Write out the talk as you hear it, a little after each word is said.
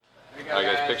All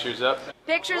right, guys, pictures up.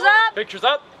 Pictures up. Pictures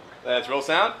up. Let's roll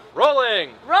sound.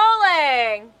 Rolling.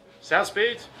 Rolling. Sound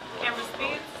speeds. Camera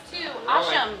speeds. 2.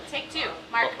 Asham. Take 2.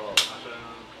 Mark.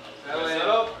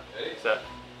 Set.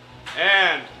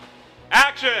 And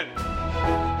action.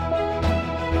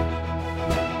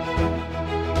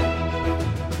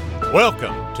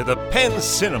 Welcome to the Penn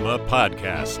Cinema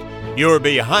Podcast, your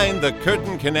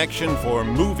behind-the-curtain connection for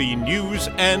movie news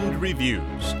and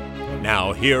reviews.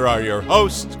 Now here are your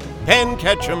hosts, Penn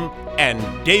Ketchum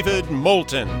and David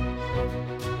Moulton.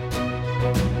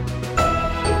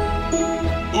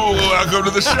 Welcome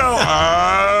to the show.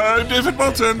 I'm David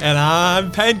Moulton. And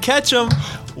I'm Penn Ketchum.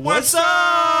 What's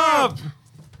up?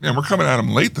 Man, we're coming at them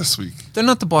late this week. They're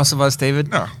not the boss of us, David.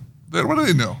 No. What do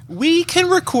they know? We can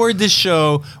record this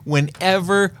show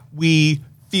whenever we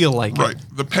feel like Right. it.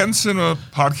 The Penn Cinema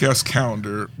podcast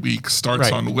calendar week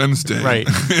starts on Wednesday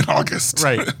in August.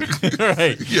 Right.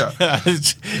 Right. Yeah.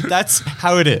 That's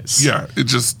how it is. Yeah. It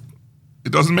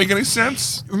doesn't make any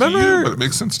sense to you, but it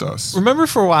makes sense to us. Remember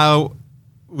for a while,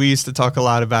 we used to talk a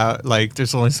lot about, like,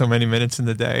 there's only so many minutes in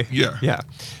the day. Yeah. Yeah.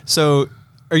 So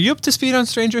are you up to speed on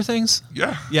Stranger Things?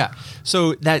 Yeah. Yeah.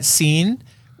 So that scene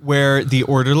where the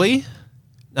orderly,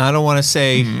 now I don't want to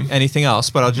say anything else,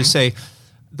 but I'll just say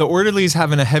the orderly's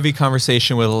having a heavy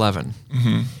conversation with 11.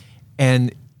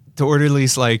 And the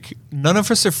orderly's like, none of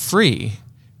us are free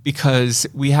because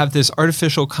we have this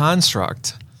artificial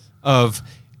construct of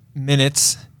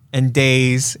minutes and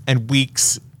days and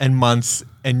weeks and months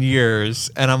and years.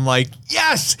 And I'm like,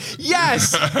 yes,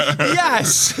 yes,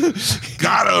 yes.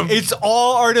 Got him. It's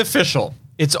all artificial.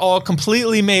 It's all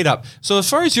completely made up. So as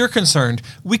far as you're concerned,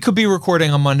 we could be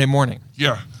recording on Monday morning.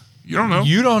 Yeah. You don't know.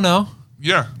 You don't know.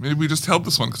 Yeah. Maybe we just held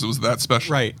this one because it was that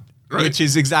special. Right. Right. Which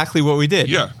is exactly what we did.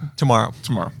 Yeah. Tomorrow.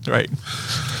 Right.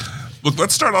 Look,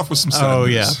 let's start off with some sad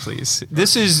news. Yeah, please.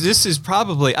 This is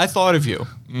probably, I thought of you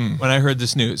when I heard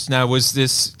this news. Now, was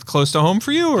this close to home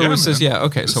for you, or was this? Yeah.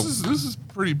 Okay. This is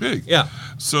pretty big. Yeah.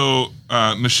 So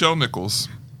Nichelle Nichols,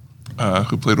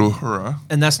 who played Uhura.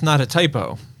 And that's not a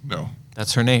typo. No.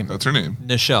 That's her name. That's her name.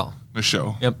 Nichelle.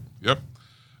 Yep.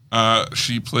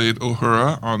 She played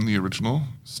Uhura on the original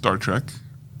Star Trek,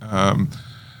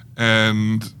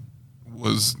 and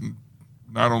was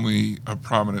not only a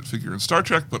prominent figure in Star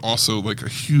Trek, but also like a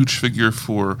huge figure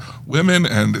for women,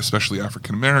 and especially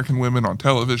African American women on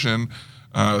television.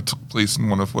 Took place in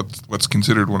one of what's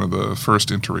considered one of the first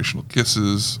interracial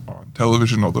kisses on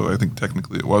television, although I think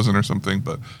technically it wasn't or something,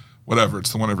 but whatever.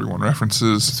 It's the one everyone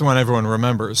references. It's the one everyone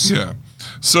remembers. Yeah.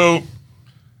 So,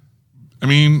 I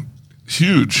mean,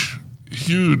 huge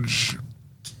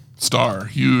star,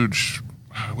 huge.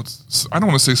 I don't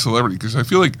want to say celebrity because I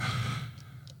feel like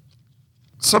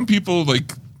some people,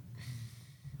 like,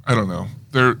 I don't know.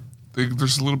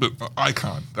 There's a little bit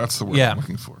icon. That's the word I'm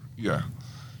looking for. Yeah,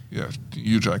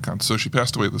 huge icon. So she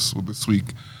passed away this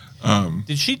week.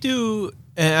 Did she do?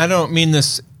 And I don't mean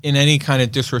this in any kind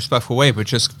of disrespectful way, but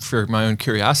just for my own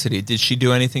curiosity, did she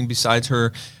do anything besides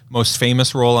her most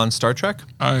famous role on Star Trek?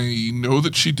 I know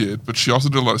that she did, but she also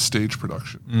did a lot of stage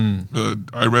production.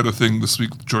 I read a thing this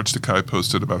week George Takei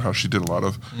posted about how she did a lot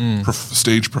of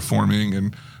stage performing,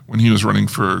 and when he was running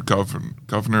for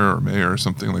governor or mayor or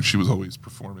something, like she was always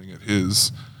performing at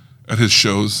his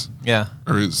shows,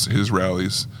 or his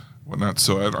rallies, whatnot.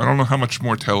 So I don't know how much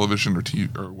more television or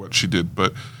TV or what she did,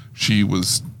 but she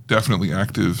was definitely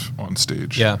active on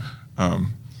stage. Yeah.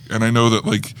 And I know that,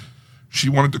 like, she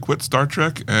wanted to quit Star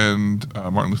Trek, and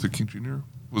Martin Luther King Jr.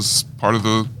 was part of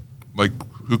the, like,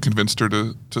 who convinced her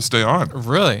to stay on.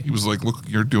 Really? He was like, look,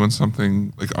 you're doing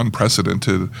something, like,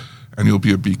 unprecedented, and you'll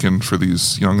be a beacon for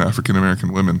these young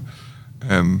African-American women.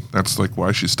 And that's, like,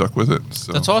 why she stuck with it.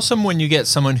 So. That's awesome when you get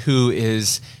someone who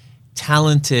is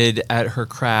talented at her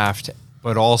craft,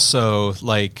 but also,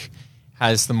 like,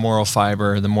 has the moral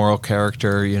fiber, the moral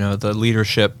character, the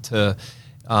leadership to,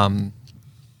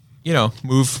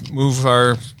 move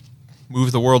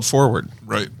the world forward.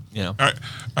 Right. You know.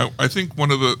 I think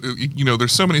one of the,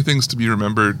 there's so many things to be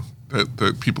remembered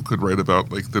that people could write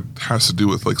about, like, that has to do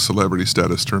with, like, celebrity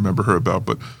status to remember her about.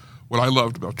 But what I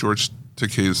loved about George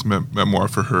Takei's memoir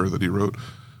for her that he wrote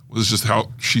was just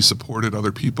how she supported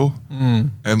other people.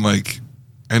 And, like,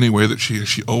 any way that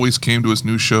she always came to his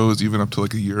new shows, even up to,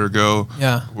 like, a year ago,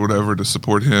 or whatever, to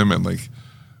support him. And, like,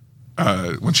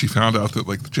 when she found out that,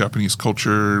 like, the Japanese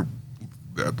culture,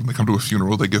 that when they come to a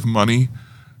funeral, they give money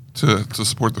to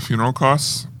support the funeral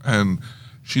costs, and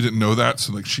she didn't know that.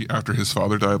 So, like, she, after his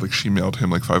father died, like, she mailed him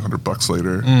like $500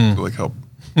 later to, like, help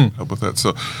with that.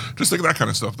 So just like that kind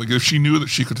of stuff. Like, if she knew that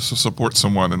she could support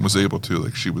someone and was able to,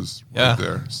 like, she was right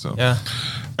there. So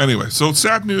anyway, so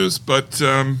sad news, but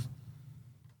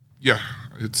Yeah,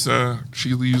 it's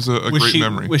she leaves a Was great she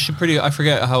memory. was she pretty? I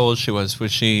forget how old she was.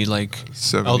 Was she like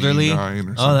 79 elderly? or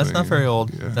something. Oh, that's not very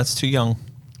old. Yeah. That's too young.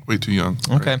 Way too young.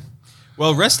 Okay. Right.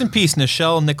 Well, rest in peace,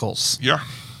 Nichelle Nichols. Yeah.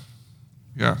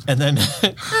 Yeah. And then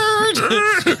Hard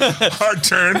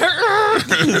turn.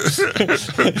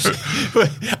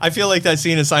 I feel like that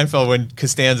scene in Seinfeld when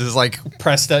Costanza's like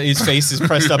pressed up, his face is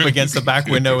pressed up against the back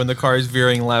window and the car is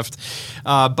veering left.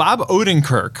 Bob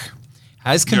Odenkirk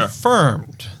has Yeah.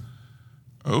 confirmed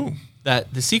Oh.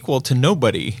 that the sequel to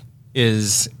Nobody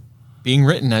is being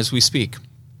written as we speak.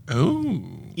 Oh.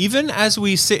 Even as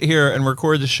we sit here and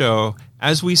record the show,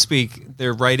 as we speak,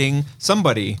 they're writing.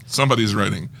 Somebody Somebody's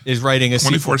writing. is writing a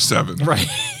sequel. 24/7. Right.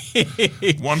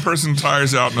 One person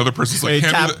tires out, another person's like, They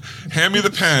hand me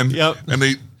the pen. Yep. And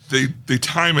they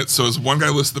time it so as one guy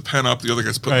lifts the pen up, the other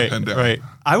guy's putting the pen down. Right.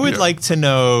 I would Yeah. like to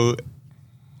know.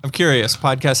 I'm curious.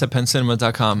 Podcast at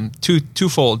pencinema.com.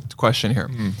 Twofold question here.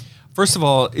 First of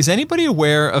all, is anybody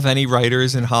aware of any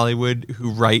writers in Hollywood who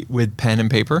write with pen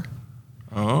and paper?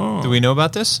 Oh. Do we know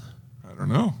about this? I don't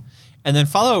know. And then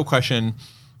follow-up question: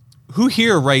 who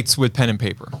here writes with pen and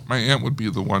paper? My aunt would be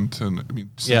the one to,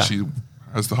 since Yeah. she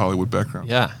has the Hollywood background.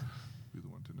 Yeah. Be the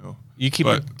one to know. You keep.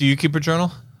 But- Do you keep a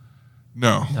journal?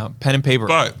 No. No, pen and paper.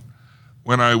 But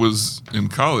when I was in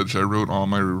college, I wrote all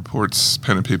my reports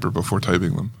pen and paper before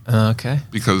typing them Okay.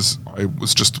 because I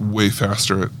was just way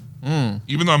faster at.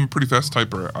 Even though I'm a pretty fast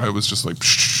typer, I was just like,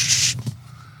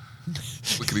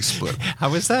 lickety split. How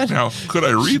was that? Now, could I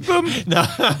read them? No.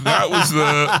 That was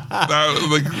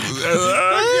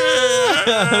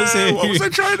what was I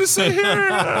trying to say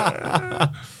here?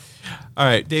 All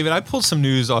right, David. I pulled some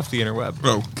news off the interweb.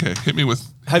 Oh, okay. Hit me with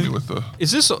the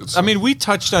Is this? I mean, we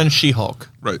touched on She-Hulk.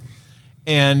 right.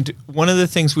 And one of the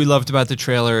things we loved about the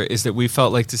trailer is that we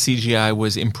felt like the CGI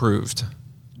was improved.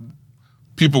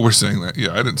 People were saying that.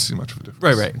 Yeah, I didn't see much of a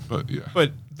difference. Right. But yeah.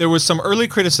 But there was some early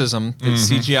criticism that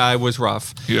CGI was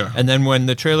rough. Yeah. And then when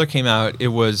the trailer came out, it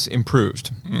was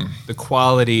improved. The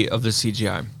quality of the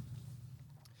CGI.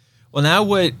 Well, now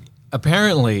what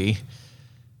apparently...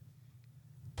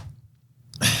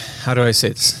 How do I say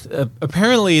this?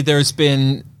 Apparently there's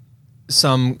been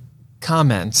some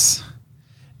comments,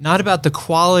 not about the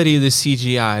quality of the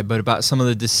CGI, but about some of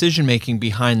the decision-making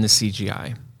behind the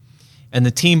CGI. And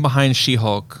the team behind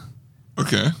She-Hulk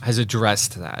Okay. has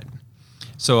addressed that.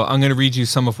 So I'm going to read you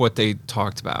some of what they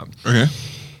talked about. Okay.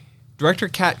 Director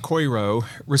Kat Coiro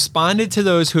responded to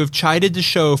those who have chided the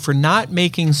show for not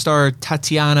making star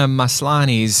Tatiana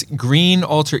Maslany's green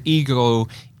alter ego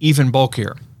even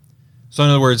bulkier. So in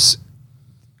other words,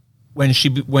 when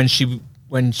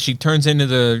she turns into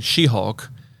the She-Hulk,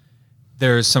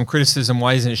 there's some criticism.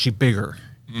 Why isn't she bigger?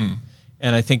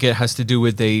 And I think it has to do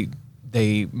with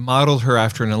they modeled her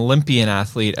after an Olympian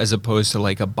athlete as opposed to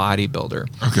like a bodybuilder.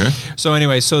 Okay. So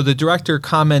anyway, so the director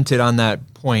commented on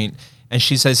that point, and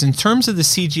she says, in terms of the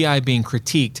CGI being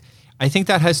critiqued, I think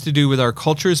that has to do with our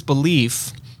culture's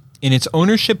belief in its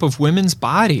ownership of women's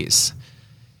bodies.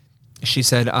 She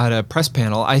said at a press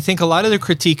panel, I think a lot of the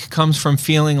critique comes from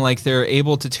feeling like they're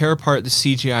able to tear apart the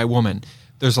CGI woman.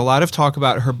 There's a lot of talk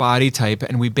about her body type,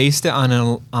 and we based it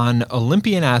on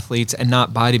Olympian athletes and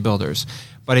not bodybuilders.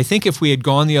 But I think if we had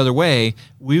gone the other way,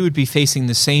 we would be facing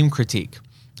the same critique.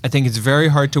 I think it's very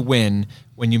hard to win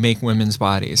when you make women's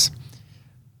bodies.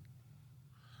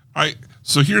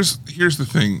 So here's the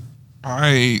thing.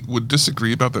 I would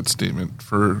disagree about that statement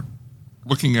for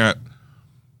looking at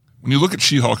when you look at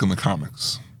She-Hulk in the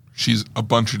comics, she's a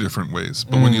bunch of different ways.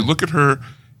 But when you look at her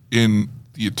in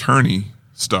the attorney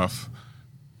stuff,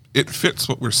 it fits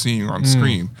what we're seeing on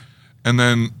screen. And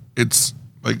then it's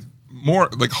like more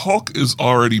like Hulk is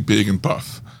already big and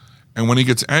buff. And when he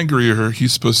gets angrier,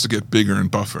 he's supposed to get bigger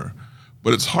and buffer.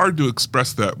 But it's hard to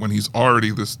express that when he's already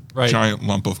this giant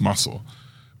lump of muscle.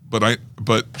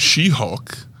 But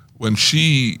She-Hulk, when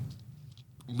she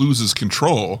loses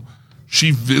control,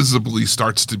 she visibly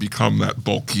starts to become that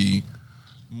bulky,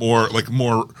 more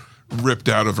ripped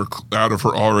out of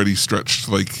her already stretched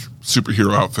like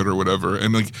superhero outfit or whatever.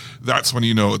 And like that's when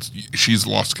you know she's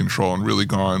lost control and really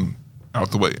gone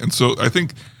out the way. And so I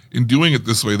think in doing it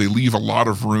this way, they leave a lot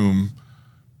of room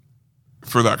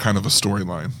for that kind of a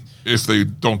storyline. If they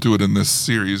don't do it in this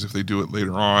series, if they do it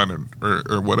later on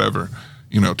or whatever,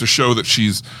 to show that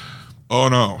she's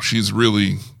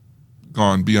really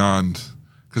gone beyond,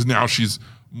 because now she's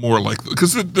more like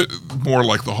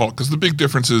the Hulk. Because the big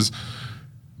difference is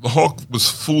the Hulk was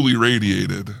fully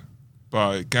radiated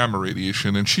by gamma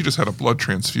radiation, and she just had a blood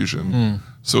transfusion.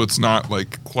 So it's not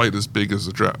like quite as big as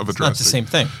of a drastic. Not the same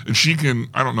thing. And she can,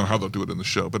 I don't know how they'll do it in the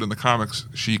show, but in the comics,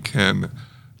 she can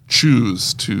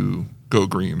choose to go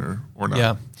green or not.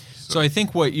 Yeah. So I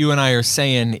think what you and I are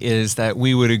saying is that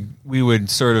we would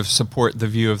sort of support the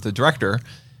view of the director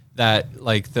that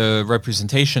like the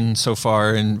representation so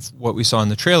far and what we saw in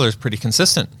the trailer is pretty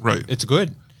consistent. Right. It's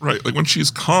good. Right. Like when she's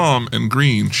calm and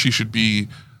green, she should be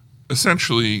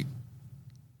essentially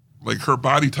like her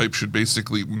body type should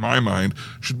basically, in my mind,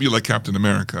 should be like Captain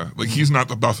America. Like he's not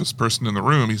the buffest person in the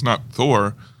room. He's not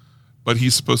Thor, but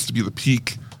he's supposed to be the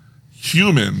peak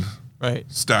human Right.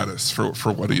 status for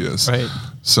what he is. Right.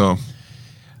 So,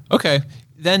 Okay.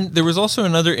 Then there was also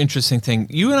another interesting thing.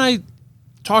 You and I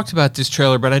talked about this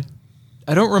trailer, but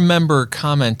I don't remember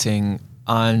commenting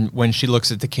on when she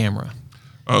looks at the camera.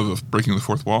 oh, the breaking the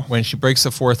fourth wall. When she breaks the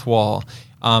fourth wall.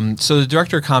 So the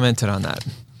director commented on that.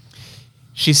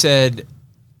 She said,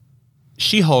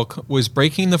 She-Hulk was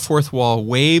breaking the fourth wall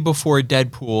way before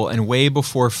Deadpool and way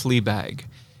before Fleabag.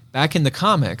 Back in the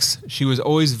comics, she was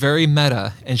always very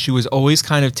meta, and she was always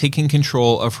kind of taking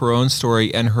control of her own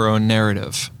story and her own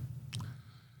narrative.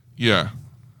 Yeah.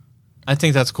 I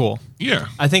think that's cool. Yeah.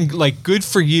 I think, like, good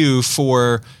for you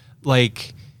for,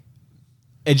 like,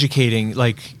 educating,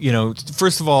 like, you know,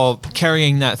 first of all,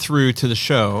 carrying that through to the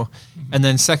show, and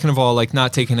then second of all, like,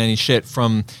 not taking any shit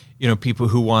from, you know, people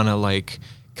who want to, like,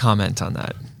 comment on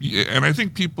that. Yeah, and I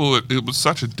think people, it was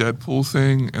such a Deadpool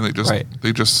thing, and Right.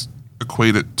 they just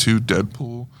equate it to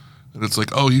Deadpool. And it's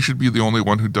like, oh, you should be the only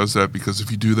one who does that because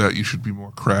if you do that, you should be more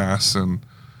crass and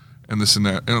this and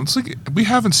that. And it's like, we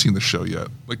haven't seen the show yet.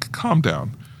 Like, calm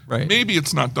down. Right. Maybe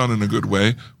it's not done in a good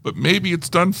way, but maybe it's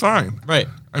done fine. Right.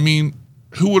 I mean,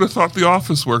 who would have thought The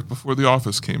Office worked before The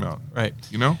Office came out? Right.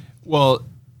 You know? Well,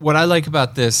 what I like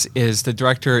about this is the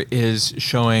director is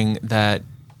showing that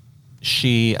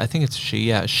she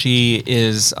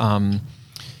is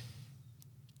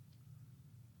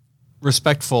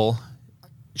respectful.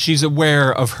 She's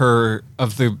aware of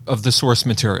the source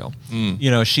material. You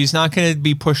know, she's not going to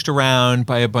be pushed around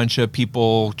by a bunch of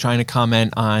people trying to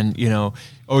comment on, you know,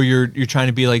 oh, you're trying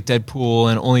to be like Deadpool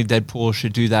and only Deadpool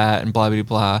should do that and blah blah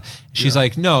blah. She's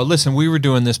like, no, listen, we were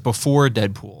doing this before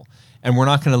Deadpool, and we're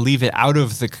not going to leave it out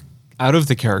of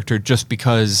the character just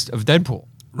because of Deadpool.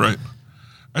 Right.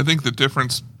 I think the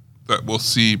difference that we'll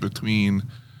see between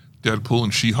Deadpool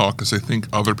and She-Hulk is I think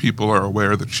other people are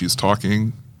aware that she's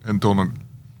talking and don't,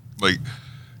 like,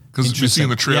 because you see in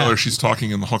the trailer Yeah. she's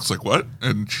talking and the Hulk's like, what?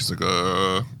 And she's like,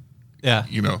 Yeah,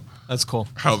 you know, that's cool.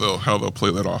 how they'll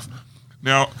play that off.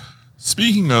 Now,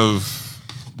 speaking of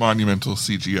monumental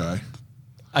CGI.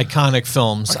 Iconic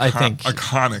films, I think,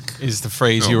 Iconic. is the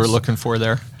phrase you were films. looking for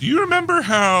there. Do you remember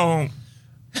how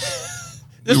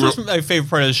This was my favorite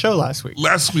part of the show last week.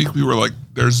 last week we were like,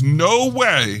 there's no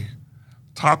way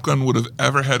Top Gun would have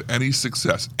ever had any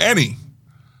success,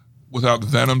 without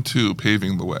Venom 2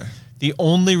 paving the way. The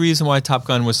only reason why Top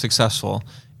Gun was successful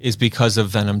is because of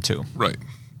Venom 2. Right.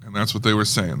 And that's what they were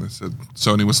saying. They said,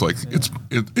 Sony was like,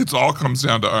 it's all comes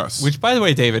down to us. Which, by the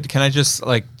way, David, can I just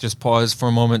pause for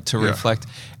a moment to Yeah. reflect?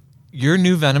 Your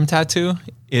new Venom tattoo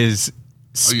is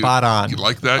spot on. You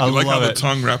like that? I You like how love the it.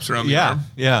 tongue wraps around the Yeah, arm?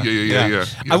 yeah, Yeah.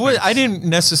 I didn't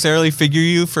necessarily figure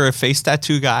you for a face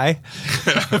tattoo guy,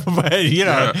 but you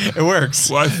know, it works.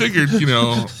 Well, I figured, you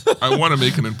know, I want to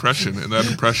make an impression, and that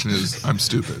impression is I'm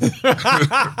stupid.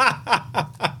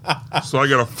 So I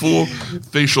got a full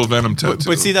facial Venom tattoo.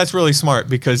 But see, that's really smart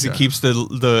because it keeps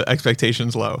the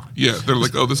expectations low. Yeah, they're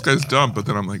like, oh, this guy's dumb. But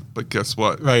then I'm like, but guess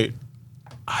what? Right.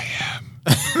 I am.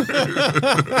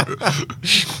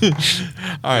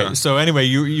 All right. So anyway,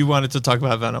 you wanted to talk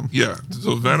about Venom. Yeah,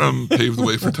 so Venom paved the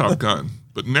way for Top Gun.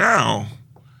 But now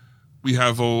we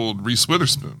have old Reese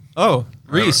Witherspoon. Oh,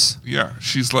 Reese. Yeah,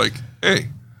 she's like, hey,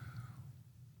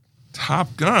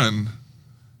 Top Gun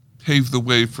paved the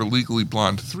way for Legally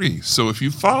Blonde 3. So if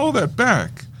you follow that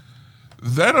back,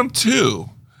 Venom 2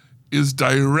 is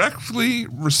directly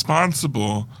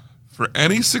responsible for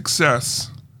any success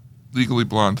Legally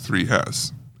Blonde 3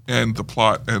 has, and the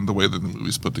plot and the way that the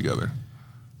movie's put together.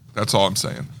 That's all I'm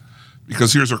saying.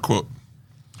 Because here's her quote.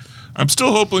 I'm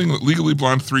still hoping that Legally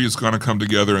Blonde 3 is going to come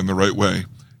together in the right way.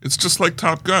 It's just like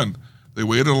Top Gun. They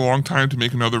waited a long time to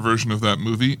make another version of that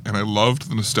movie, and I loved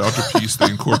the nostalgia piece they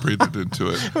incorporated into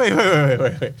it.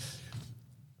 Wait.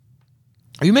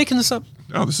 Are you making this up?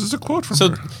 No, this is a quote from So,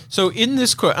 her. so in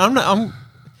this quote, I'm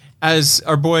as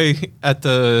our boy at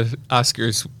the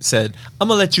Oscars said, I'm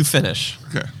gonna let you finish.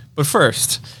 Okay. But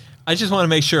first, I just want to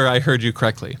make sure I heard you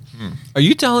correctly. Are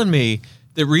you telling me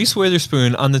that Reese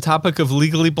Witherspoon, on the topic of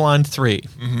Legally Blonde 3,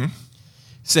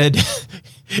 said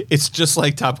it's just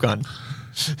like Top Gun?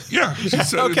 Yeah. She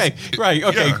said Okay, it's- right,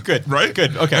 okay, yeah, good, Right?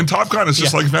 good, okay. And Top Gun is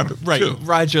just like Venom. Right, too.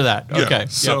 roger that. Yeah, Okay,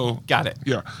 so yep, got it.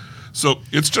 Yeah. So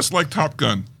it's just like Top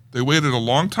Gun. They waited a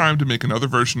long time to make another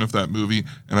version of that movie,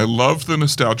 and I loved the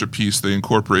nostalgia piece they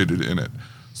incorporated in it.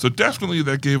 So definitely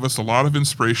that gave us a lot of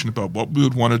inspiration about what we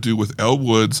would want to do with Elle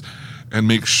Woods and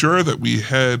make sure that we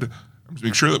had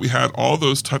all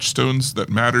those touchstones that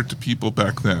mattered to people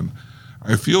back then.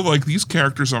 I feel like these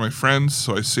characters are my friends,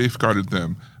 so I safeguarded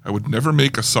them. I would never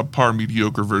make a subpar,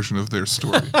 mediocre version of their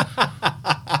story.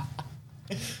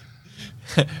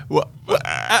 What?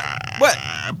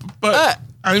 But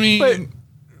I mean,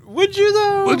 Would you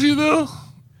though? would you though?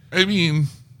 I mean,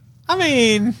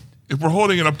 if we're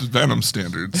holding it up to Venom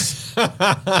standards,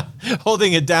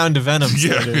 holding it down to Venom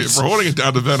yeah, standards. if we're holding it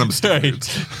down to Venom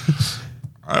standards,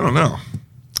 I don't know.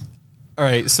 All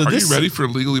right, so Are this you ready for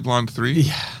Legally Blonde 3?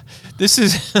 Yeah. This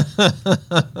is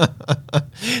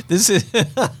this is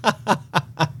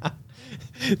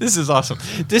this is awesome.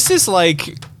 This is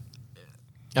like,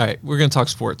 all right, we're gonna talk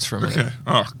sports for a minute. Okay.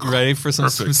 Oh, You ready for some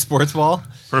perfect. sports ball?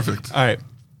 Perfect. All right.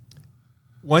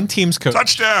 One team's coach.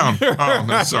 Touchdown! Oh,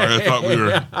 no, sorry. I thought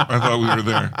we were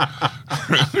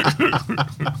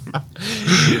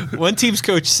there. One team's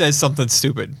coach says something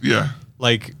stupid, Yeah.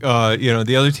 like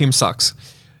the other team sucks,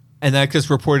 and that gets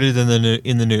reported in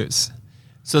the news.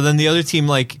 So then the other team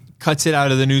like cuts it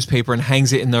out of the newspaper and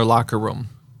hangs it in their locker room.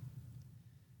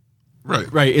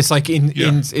 Right. Right. It's like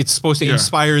it's supposed to Yeah.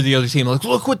 inspire the other team. Like,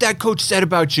 look what that coach said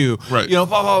about you. Right. Blah,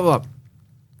 blah, blah.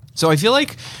 So I feel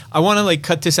like I want to like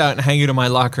cut this out and hang it in my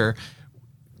locker,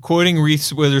 quoting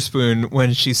Reese Witherspoon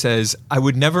when she says, I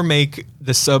would never make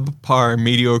the subpar,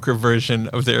 mediocre version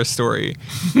of their story.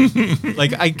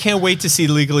 Like, I can't wait to see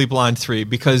Legally Blonde 3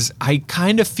 because I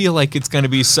kind of feel like it's going to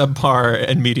be subpar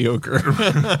and mediocre.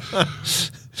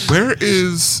 Where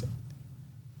is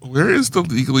the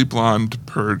Legally Blonde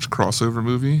Purge crossover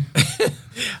movie?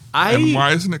 And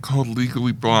why isn't it called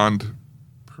Legally Blonde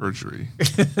Perjury?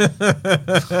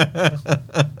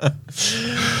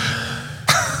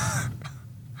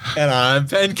 And I'm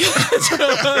Ben Castro.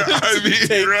 I mean,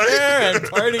 Take right? care and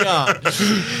party on.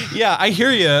 Yeah, I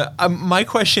hear you. My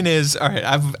question is, all right,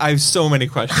 I have so many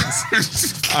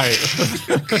questions. All right.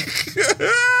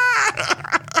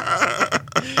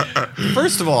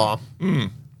 First of all,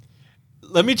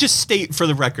 let me just state for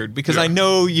the record, because I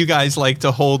know you guys like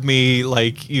to hold me,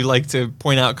 like you like to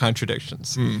point out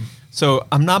contradictions. So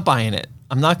I'm not buying it.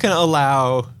 I'm not going to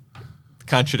allow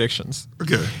contradictions.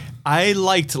 Okay. I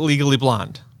liked Legally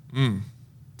Blonde.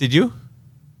 Did you?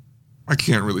 I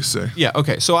can't really say. Yeah,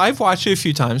 okay. So I've watched it a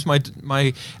few times.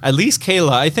 My at least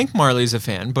Kayla, I think Marley's a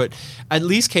fan, but at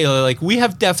least Kayla, like we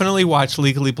have definitely watched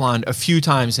Legally Blonde a few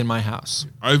times in my house.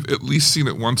 I've at least seen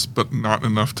it once, but not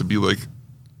enough to be like,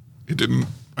 it didn't,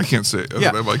 I can't say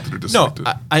that I liked it or disliked it.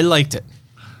 I liked it.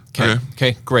 Okay. Okay.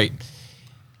 Okay, great.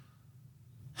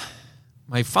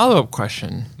 My follow-up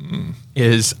question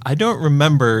is, I don't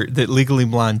remember that Legally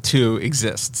Blonde 2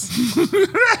 exists.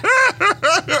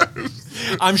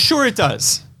 I'm sure it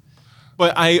does,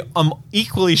 but I am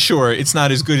equally sure it's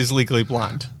not as good as Legally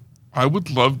Blonde. I would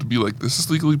love to be like, this is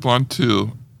Legally Blonde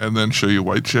 2, and then show you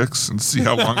White Chicks and see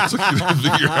how long it took you to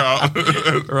figure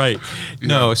out. Right.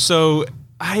 No, so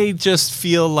I just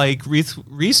feel like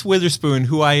Reese Witherspoon,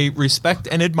 who I respect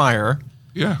and admire.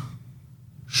 Yeah.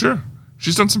 Sure.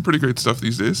 She's done some pretty great stuff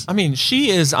these days. I mean, she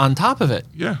is on top of it.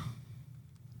 Yeah.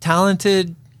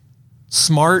 Talented,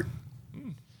 smart.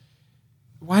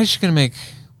 Why is she going to make...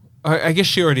 I guess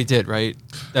she already did, right?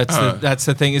 That's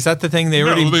the thing. Is that the thing they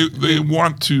already... No, they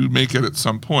want to make it at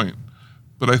some point.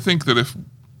 But I think that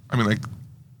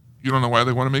you don't know why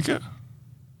they want to make it?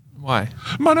 Why?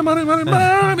 Money, money, money,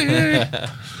 money.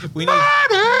 We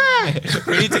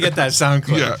need to get that sound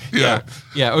clip. Yeah.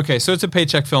 Okay, so it's a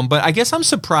paycheck film, but I guess I'm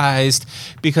surprised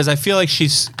because I feel like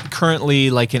she's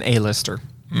currently like an A-lister.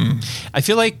 I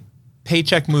feel like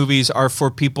paycheck movies are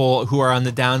for people who are on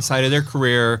the downside of their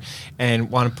career and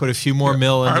want to put a few more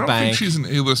mil in the bank. I don't think she's an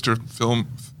A-lister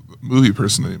movie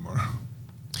person anymore.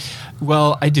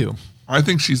 Well, I do. I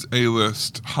think she's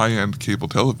A-list high-end cable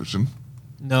television.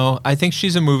 No, I think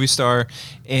she's a movie star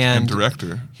and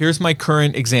director. Here's my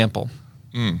current example.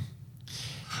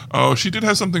 Oh, she did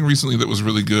have something recently that was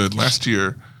really good last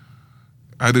year.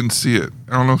 I didn't see it.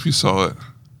 I don't know if you saw it.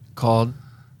 Called?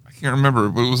 I can't remember,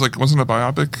 but it was like, wasn't it a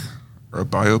biopic or a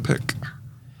biopic?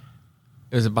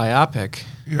 It was a biopic.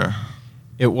 Yeah.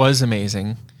 It was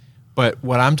amazing. But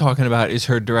what I'm talking about is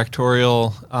her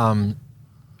directorial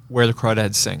Where the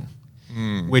Crawdads Sing,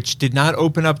 which did not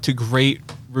open up to great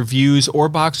reviews or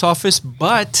box office,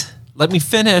 but let me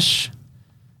finish.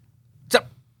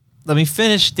 Let me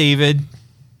finish, David.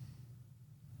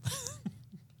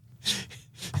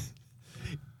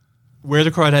 Where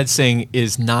the Crawdads Sing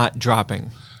is not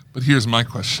dropping. But here's my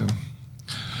question.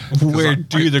 Where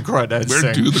do the crawdads sing?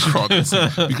 Where do the crawdads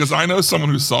sing? Because I know someone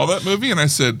who saw that movie, and I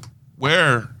said,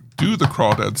 where do the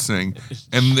crawdads sing?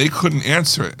 And they couldn't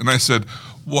answer it. And I said,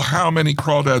 well, how many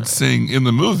crawdads sing in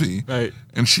the movie? Right.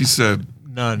 And she said,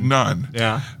 None.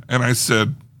 Yeah. And I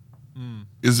said,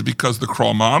 is it because the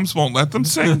crawl moms won't let them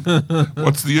sing?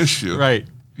 What's the issue? Right.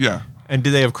 Yeah. And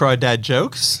do they have crawdad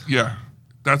jokes? Yeah.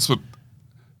 That's what...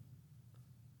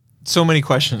 So many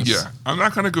questions. Yeah. I'm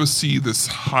not going to go see this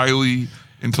highly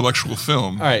intellectual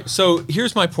film. All right. So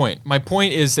here's my point. My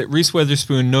point is that Reese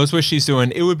Witherspoon knows what she's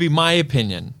doing. It would be my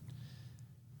opinion.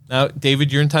 Now,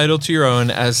 David, you're entitled to your own.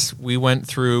 As we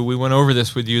went over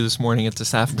this with you this morning at the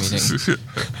staff meeting.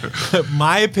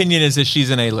 My opinion is that she's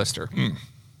an A-lister.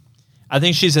 I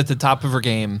think she's at the top of her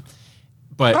game.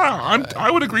 But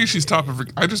I would agree she's top of her.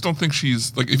 I just don't think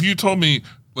she's like. If you told me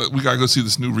we gotta go see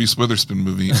this new Reese Witherspoon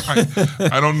movie,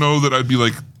 I don't know that I'd be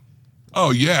like,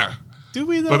 oh yeah. Do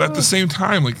we though? But at the same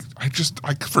time, like I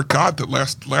forgot that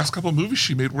last couple of movies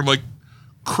she made were like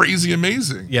crazy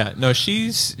amazing. Yeah, no,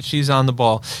 she's on the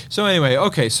ball. So anyway,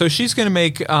 okay, so she's gonna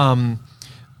make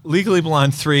Legally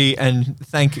Blonde 3, and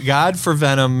thank God for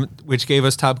Venom, which gave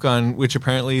us Top Gun, which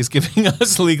apparently is giving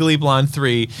us Legally Blonde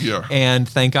 3. Yeah. And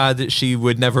thank God that she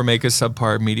would never make a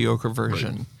subpar, mediocre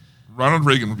version. Right. Ronald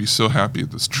Reagan would be so happy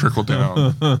at this trickle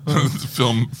down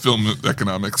film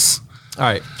economics. All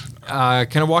right.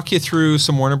 Can I walk you through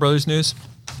some Warner Brothers news?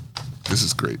 This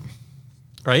is great.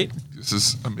 Right? This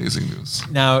is amazing news.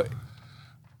 Now,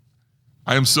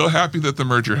 I am so happy that the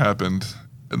merger happened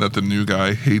and that the new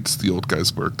guy hates the old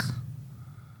guy's work.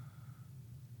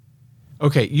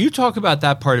 Okay, you talk about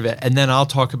that part of it, and then I'll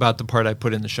talk about the part I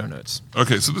put in the show notes.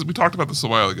 Okay, so we talked about this a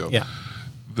while ago. Yeah.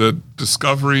 The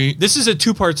Discovery... This is a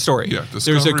two-part story. Yeah,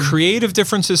 There's a creative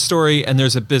differences story, and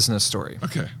there's a business story.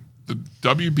 Okay. The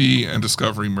WB and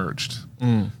Discovery merged.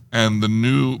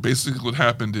 And basically what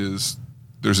happened is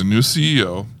there's a new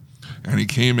CEO, and he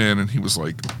came in and he was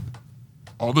like,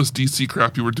 all this DC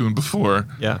crap you were doing before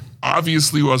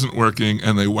obviously wasn't working,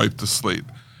 and they wiped the slate.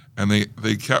 And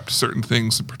they kept certain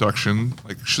things in production,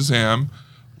 like Shazam,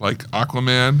 like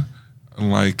Aquaman,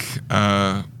 and like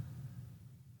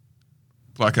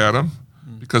Black Adam,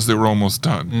 because they were almost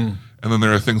done. And then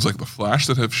there are things like The Flash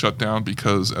that have shut down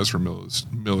because Ezra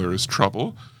Miller is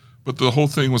trouble. But the whole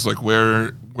thing was like,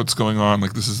 what's going on?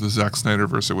 Like, this is the Zack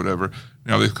Snyderverse or whatever.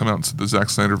 Now they've come out and said the Zack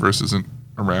Snyderverse isn't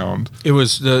around. It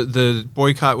was the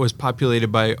boycott was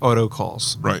populated by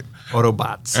autocalls. Right.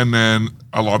 Autobots. And then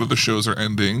a lot of the shows are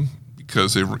ending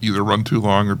because they either run too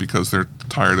long or because they're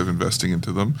tired of investing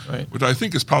into them. Right. Which I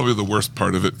think is probably the worst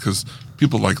part of it, because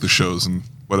people like the shows and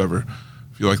whatever.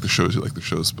 If you like the shows, you like the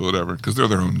shows, but whatever, because they're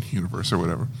their own universe or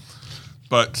whatever.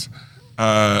 But,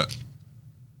 I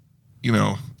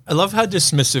love how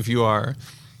dismissive you are.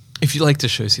 If you like the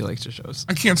shows, you like the shows.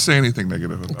 I can't say anything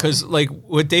negative about it. Because, like,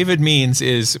 what David means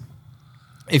is,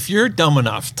 if you're dumb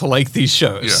enough to like these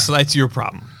shows, that's your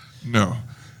problem. No.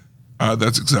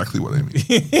 That's exactly what I mean.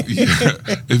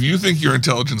 If you think your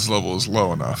intelligence level is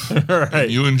low enough, and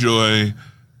you enjoy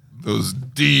those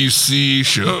DC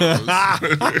shows,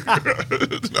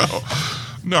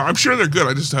 no, I'm sure they're good.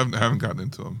 I just haven't gotten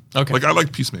into them. Okay. Like, I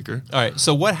like Peacemaker. All right.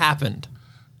 So what happened?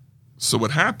 So what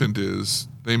happened is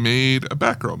they made a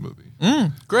Batgirl movie.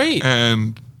 Great.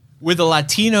 And with a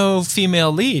Latino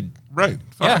female lead. right,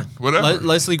 fine, whatever.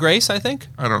 Leslie Grace, I think.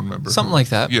 I don't remember. Something like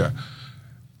that. Yeah.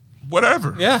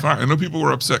 Whatever. Yeah. Fine. I know people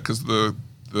were upset because the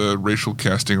racial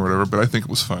casting or whatever, but I think it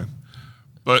was fine.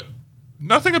 But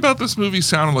nothing about this movie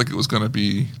sounded like it was going to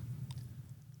be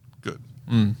good.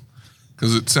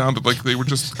 Because it sounded like they were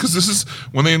just... Because this is...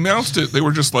 When they announced it, they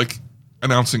were just like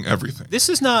announcing everything. This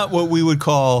is not what we would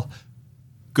call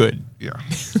good. Yeah.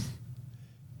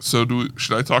 So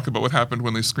should I talk about what happened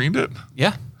when they screened it?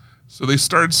 Yeah. So they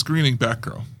started screening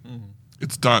Batgirl.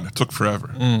 It's done. It took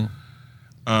forever.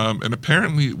 And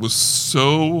apparently it was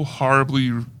so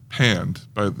horribly panned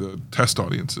by the test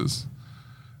audiences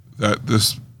that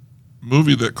this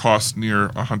movie that cost near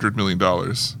 $100 million,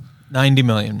 $90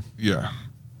 million.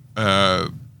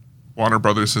 Warner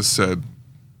Brothers has said,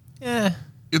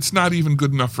 it's not even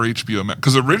good enough for HBO Max.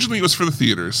 Because originally it was for the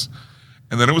theaters,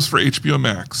 and then it was for HBO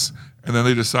Max, and then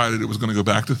they decided it was going to go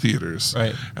back to theaters.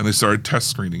 Right. And they started test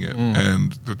screening it.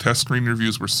 And the test screen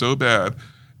reviews were so bad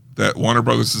that Warner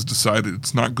Brothers has decided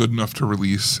it's not good enough to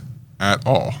release at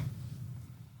all.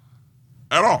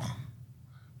 At all.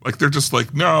 Like, they're just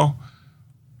like, no,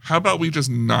 how about we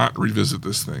just not revisit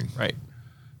this thing? Right.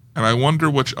 And I wonder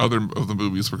which other of the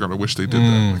movies we're going to wish they did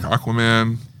that. Like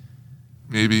Aquaman,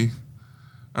 maybe.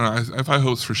 I don't know, I have high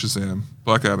hopes for Shazam.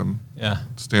 Black Adam Yeah.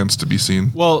 stands to be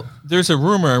seen. Well, there's a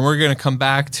rumor, and we're going to come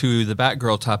back to the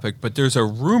Batgirl topic, but there's a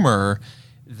rumor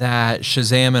that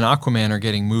Shazam and Aquaman are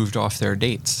getting moved off their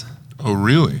dates. Oh,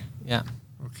 really? Yeah.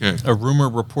 Okay. A rumor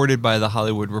reported by the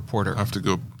Hollywood Reporter. I have to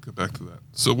go back to that.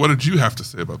 So what did you have to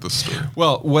say about this story?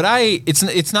 Well,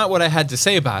 it's not what I had to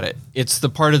say about it. It's the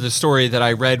part of the story that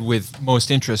I read with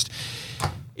most interest.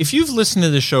 If you've listened to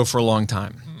this show for a long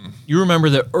time, you remember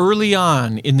that early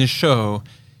on in the show,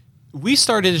 we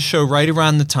started the show right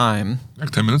around the time.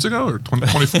 Like 10 minutes ago or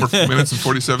 24 minutes and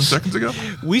 47 seconds ago?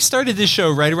 We started this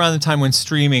show right around the time when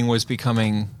streaming was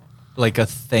becoming like a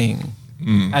thing.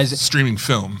 As Streaming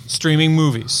film. streaming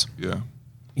movies. Yeah.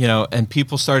 You know, and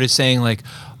people started saying like,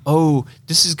 oh,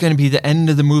 this is going to be the end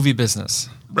of the movie business.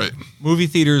 Right. Movie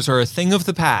theaters are a thing of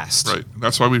the past. Right.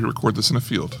 That's why we record this in a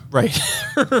field. Right.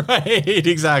 Right.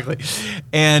 Exactly.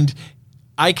 And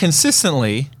I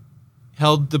consistently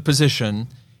held the position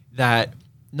that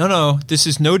no, this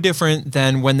is no different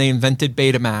than when they invented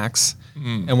Betamax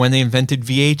and when they invented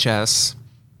VHS.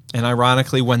 And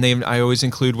ironically, I always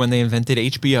include when they invented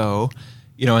HBO,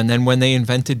 you know, and then when they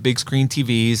invented big screen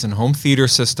TVs and home theater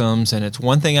systems, and it's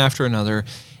one thing after another.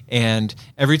 And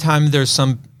every time there's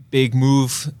some big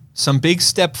move, some big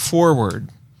step forward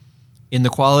in the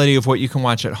quality of what you can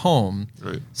watch at home,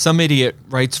 Right. some idiot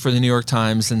writes for the New York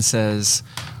Times and says,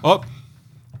 oh,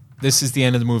 this is the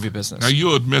end of the movie business. Now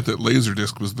you'll admit that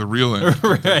Laserdisc was the real end.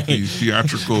 Right. The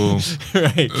theatrical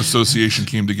Right. association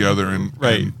came together and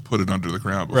put it under the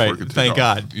ground before Right. it could take Thank off.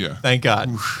 God. Yeah. Thank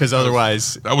God. Because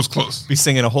otherwise, That was close. be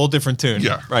singing a whole different tune.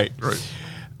 Yeah. Right.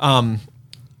 Right.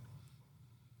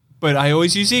 But I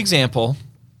always use the example,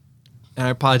 and I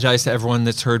apologize to everyone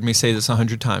that's heard me say this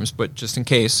 100 times, but just in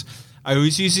case, I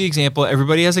always use the example,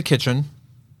 everybody has a kitchen.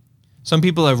 Some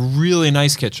people have really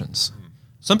nice kitchens.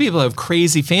 Some people have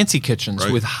crazy fancy kitchens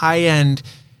Right. with high-end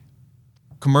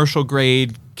commercial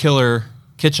grade killer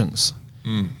kitchens.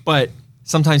 But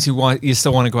sometimes you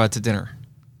still want to go out to dinner.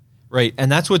 Right?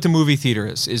 And that's what the movie theater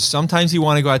is sometimes you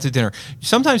want to go out to dinner.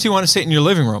 Sometimes you want to sit in your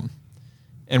living room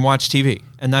and watch TV,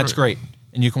 and that's great.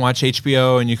 And you can watch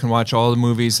HBO and you can watch all the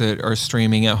movies that are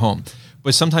streaming at home.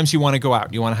 But sometimes you want to go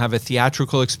out. You want to have a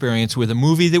theatrical experience with a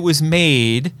movie that was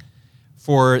made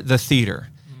for the theater.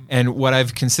 And what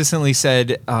I've consistently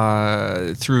said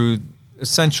through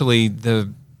essentially the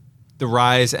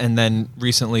rise and then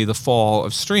recently the fall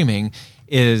of streaming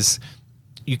is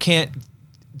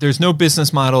there's no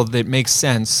business model that makes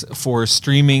sense for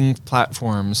streaming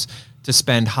platforms to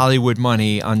spend Hollywood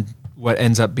money on what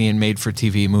ends up being made for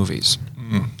TV movies.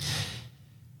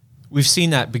 We've seen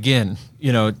that begin,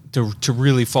 to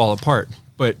really fall apart.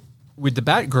 But with the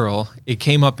Batgirl, it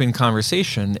came up in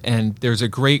conversation, and there's a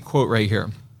great quote right here.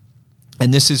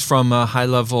 And this is from a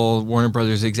high-level Warner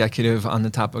Brothers executive on the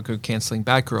topic of canceling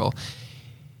Batgirl.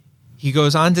 He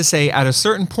goes on to say, at a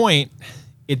certain point,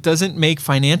 it doesn't make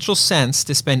financial sense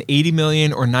to spend $80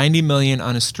 million or $90 million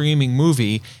on a streaming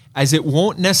movie, as it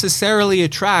won't necessarily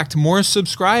attract more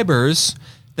subscribers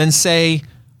than, say,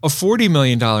 a $40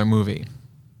 million movie.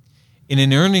 In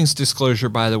an earnings disclosure,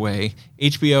 by the way,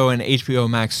 HBO and HBO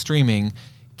Max streaming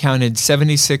counted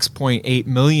 76.8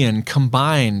 million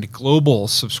combined global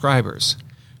subscribers.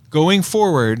 Going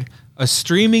forward, a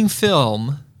streaming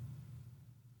film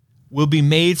will be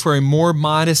made for a more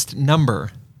modest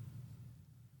number.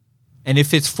 And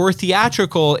if it's for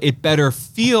theatrical, it better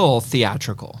feel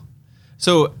theatrical.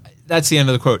 So that's the end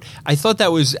of the quote. I thought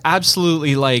that was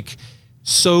absolutely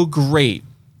so great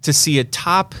to see a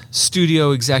top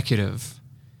studio executive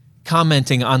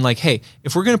commenting on hey,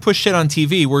 if we're going to push shit on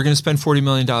TV, we're going to spend $40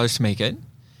 million to make it.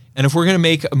 And if we're going to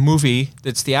make a movie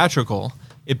that's theatrical,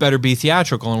 it better be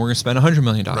theatrical, and we're going to spend $100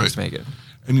 million to make it.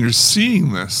 And you're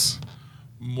seeing this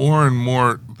more and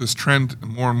more, this trend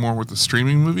more and more with the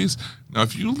streaming movies. Now,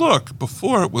 if you look,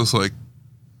 before it was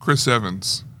Chris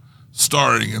Evans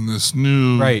starring in this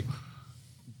new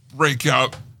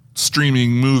breakout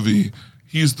streaming movie.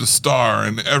 He's the star,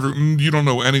 and you don't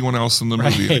know anyone else in the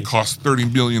movie. Right. It costs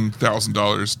 $30 million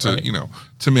to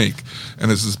to make, and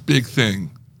it's this big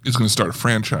thing. It's going to start a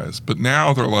franchise. But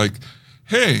now they're like,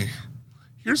 hey,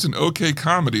 here's an okay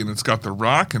comedy, and it's got The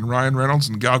Rock and Ryan Reynolds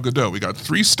and Gal Gadot. We got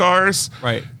 3 stars.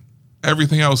 Right.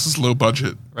 Everything else is low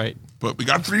budget. Right. But we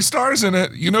got 3 stars in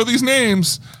it. You know these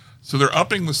names. So they're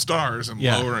upping the stars and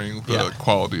lowering the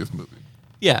quality of movie.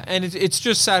 Yeah, and it's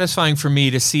just satisfying for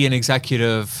me to see an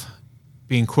executive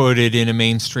being quoted in a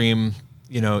mainstream,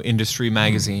 industry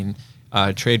magazine,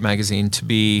 trade magazine, to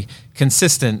be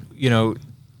consistent,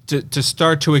 to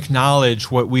start to acknowledge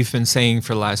what we've been saying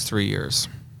for the last 3 years.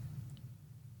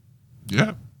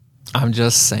 Yeah. I'm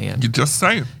just saying. You're just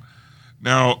saying.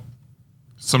 Now,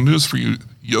 some news for you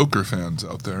Joker fans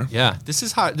out there. Yeah, this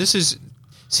is hot.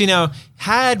 See now,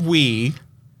 had we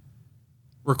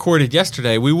recorded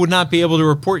yesterday, we would not be able to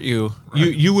report you.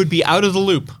 Right. You would be out of the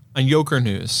loop on Joker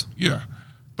news. Yeah.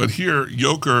 But here,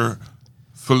 Joker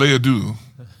Folie à Deux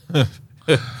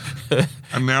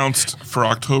announced for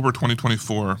October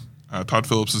 2024. Todd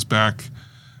Phillips is back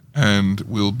and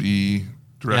will be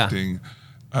directing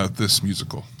this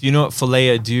musical. Do you know what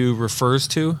Folie à Deux refers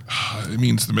to? It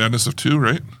means the madness of two,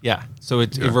 right? Yeah. So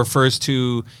it refers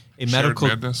to a Shared medical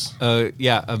madness?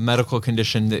 a medical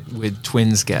condition that with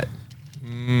twins get.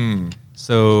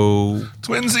 So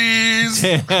Twinsies!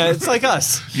 it's like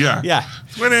us. Yeah. Yeah.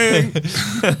 Winning!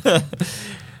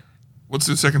 What's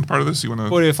the second part of this? You want to...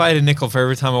 Boy, if I had a nickel for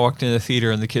every time I walked into the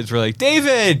theater and the kids were like,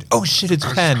 David! Oh shit, it's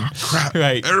Penn. Crap.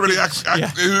 Right. Everybody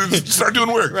start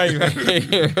doing work.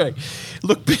 Right.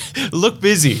 Look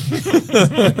busy.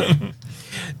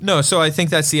 No, so I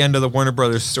think that's the end of the Warner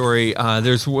Brothers story.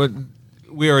 There's what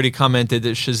we already commented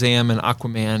that Shazam and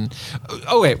Aquaman.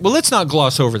 Oh wait, well let's not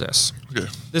gloss over this. Okay.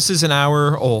 This is an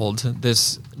hour old.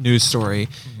 This news story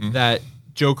that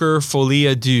Joker Folie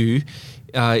à Deux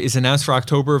is announced for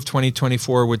October of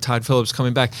 2024 with Todd Phillips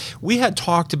coming back. We had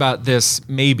talked about this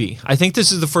maybe. I think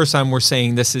this is the first time we're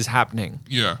saying this is happening.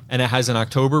 Yeah. And it has an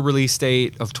October release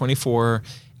date of 24.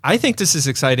 I think this is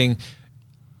exciting.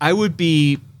 I would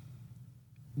be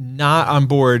not on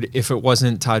board if it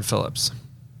wasn't Todd Phillips.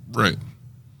 Right.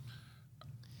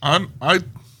 I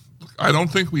don't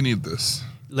think we need this.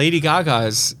 Lady Gaga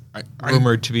is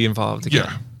rumored to be involved again.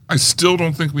 Yeah. I still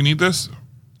don't think we need this,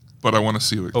 but I want to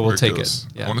see where, we'll where take it goes.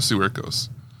 it. Yeah. I want to see where it goes.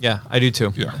 Yeah, I do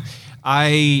too. Yeah.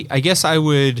 I guess I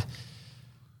would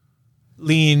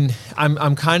lean.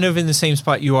 I'm kind of in the same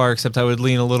spot you are, except I would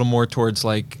lean a little more towards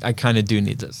like I kind of do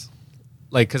need this.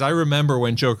 Like, because I remember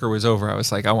when Joker was over, I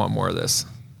was like, I want more of this.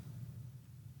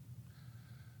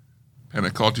 And I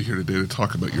called you here today to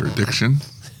talk about your addiction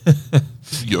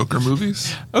to Joker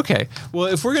movies. Okay, well,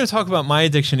 if we're going to talk about my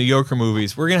addiction to Joker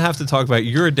movies, we're going to have to talk about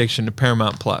your addiction to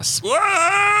Paramount Plus.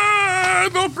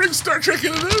 Don't bring Star Trek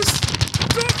into this.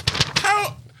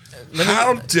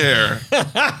 How dare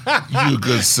you,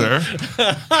 good sir?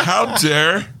 How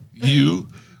dare you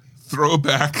throw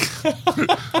back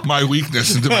my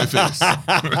weakness into my face?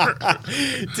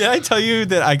 Did I tell you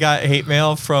that I got hate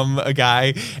mail from a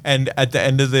guy, and at the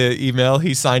end of the email,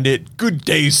 he signed it, "Good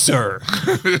day, sir."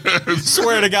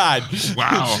 Swear to God.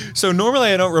 Wow. So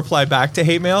normally I don't reply back to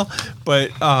hate mail,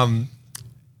 but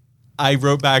I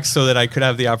wrote back so that I could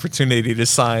have the opportunity to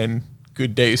sign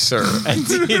 "Good day, sir." At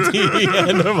the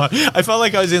end of I felt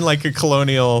like I was in like a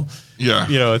colonial,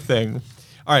 thing.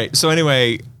 All right. So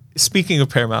anyway, speaking of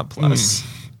Paramount Plus,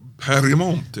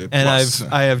 Paramount and Plus.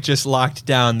 I have just locked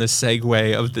down the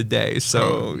segue of the day,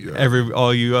 so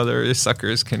all you other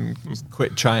suckers can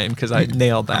quit trying because I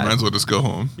nailed that. Might as well just go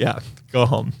home. Yeah, go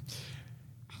home.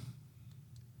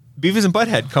 Beavis and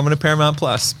Butthead coming to Paramount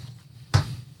Plus. It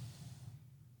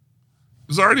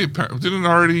was already didn't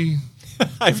already.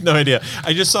 I have no idea.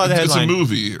 I just saw the headline. It's a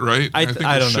movie, right? I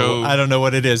don't know. I don't know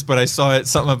what it is, but I saw it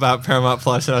something about Paramount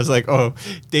Plus, and I was like, "Oh,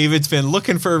 David's been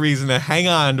looking for a reason to hang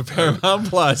on to Paramount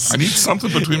Plus." I need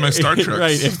something between my Star Treks.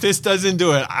 Right. If this doesn't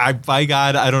do it, by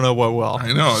God, I don't know what will.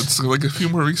 I know. It's like a few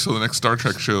more weeks till the next Star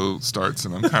Trek show starts,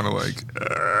 and I'm kind of like,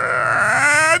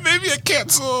 maybe I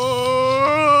cancel.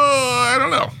 I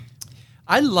don't know.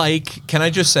 Can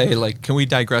I just say, can we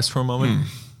digress for a moment?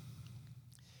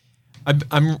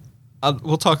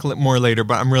 We'll talk more later,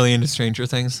 but I'm really into Stranger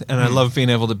Things, and I love being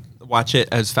able to watch it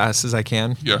as fast as I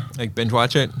can. Yeah. Like binge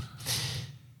watch it.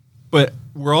 But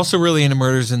we're also really into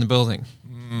Murders in the Building.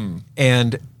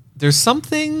 And there's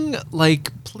something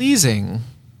pleasing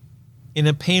in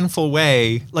a painful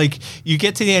way. Like you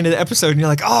get to the end of the episode and you're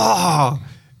like, oh,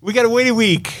 we got to wait a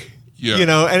week. Yeah.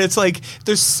 And it's like,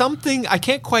 there's something, I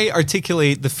can't quite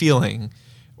articulate the feeling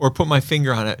or put my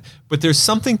finger on it, but there's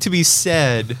something to be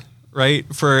said, right,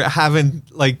 for having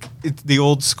the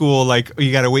old school,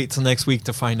 you got to wait till next week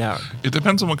to find out. It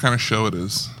depends on what kind of show it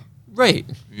is. Right.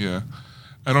 Yeah.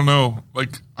 I don't know.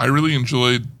 I really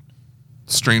enjoyed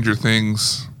Strange New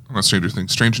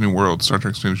World, Star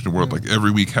Trek Strange New World,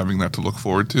 every week having that to look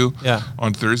forward to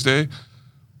on Thursday.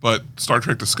 But Star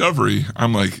Trek Discovery,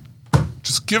 I'm like,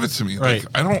 just give it to me. Right.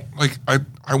 I don't,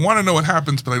 I want to know what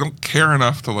happens, but I don't care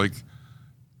enough to,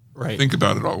 right. think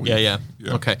about it all week. Yeah.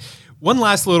 Okay. One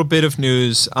last little bit of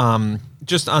news,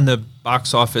 just on the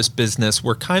box office business.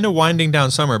 We're kind of winding down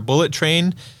summer. Bullet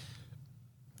Train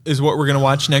is what we're going to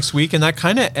watch next week, and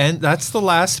that's the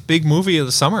last big movie of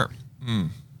the summer.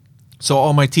 So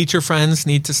all my teacher friends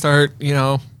need to start,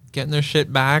 getting their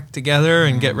shit back together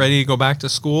and get ready to go back to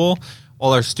school.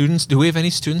 all our students. Do we have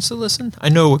any students that listen? I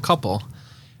know a couple.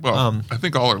 Well, I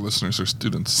think all our listeners are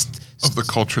students of the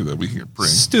culture that we can bring.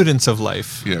 Students of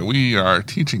life. Yeah, we are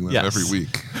teaching them Yes. every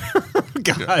week.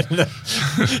 God.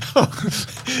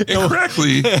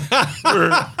 Incorrectly,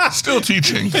 we're still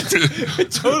teaching.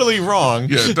 Totally wrong.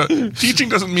 Yeah, teaching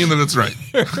doesn't mean that it's right.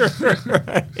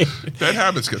 Bad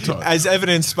habits get taught. As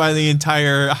evidenced by the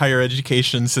entire higher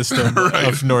education system Right.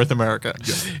 of North America.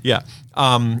 Yeah.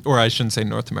 Or I shouldn't say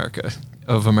North America,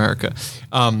 of America.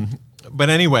 But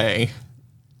anyway,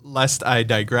 lest I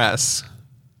digress.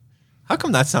 How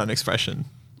come that's not an expression?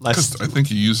 I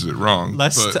think you used it wrong.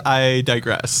 Lest but- I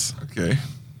digress. Okay.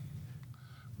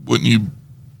 Wouldn't you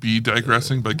be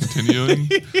digressing by continuing?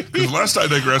 Because lest I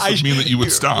digress would mean that you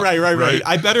would stop. Right.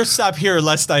 I better stop here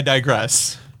lest I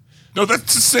digress. No,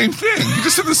 that's the same thing. You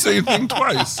just said the same thing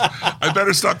twice. I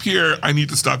better stop here. I need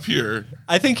to stop here.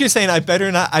 I think you're saying I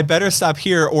better stop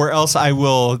here or else I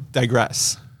will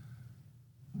digress.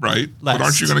 Right? Lest. But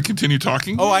aren't you going to continue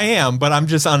talking? Oh, I am, but I'm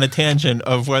just on a tangent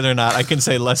of whether or not I can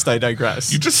say lest I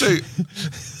digress. You just say,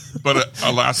 but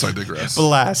alas, I digress.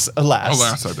 Alas.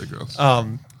 Alas, I digress.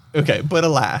 Okay, but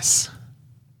alas,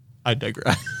 I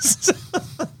digress.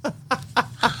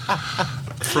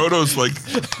 Frodo's like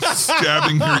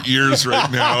stabbing her ears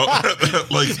right now,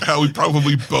 like how we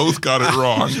probably both got it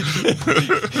wrong.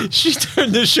 She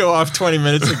turned the show off 20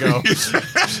 minutes ago.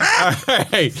 All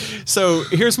right, so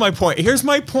here's my point.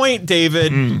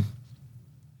 David.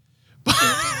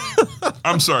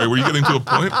 I'm sorry, were you getting to a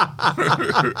point?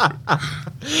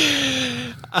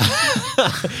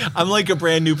 I'm like a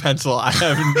brand new pencil. I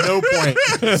have no point.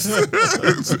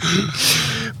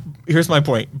 Here's my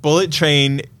point. Bullet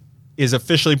Train is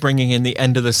officially bringing in the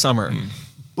end of the summer.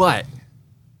 But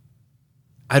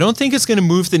I don't think it's going to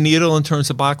move the needle in terms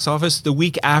of box office. The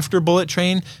week after Bullet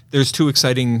Train, there's two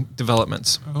exciting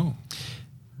developments. Oh.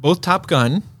 Both Top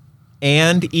Gun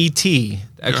and E.T.,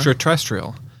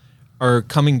 Extraterrestrial, are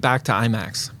coming back to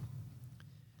IMAX.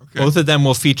 Okay. Both of them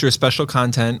will feature special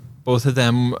content. Both of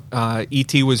them,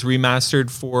 E.T. was remastered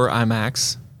for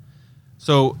IMAX.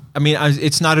 So, I mean,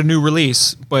 it's not a new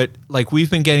release, but like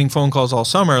we've been getting phone calls all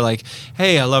summer like,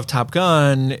 hey, I love Top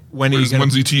Gun. When's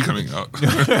E.T. coming out?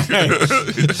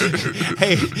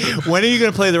 Hey, when are you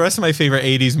going to play the rest of my favorite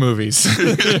 80s movies?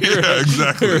 Yeah,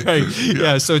 exactly. Right.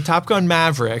 Yeah, so Top Gun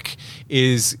Maverick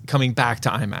is coming back to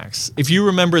IMAX. If you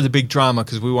remember the big drama,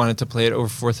 because we wanted to play it over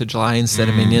 4th of July instead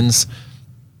of Minions,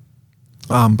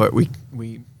 but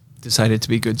we decided to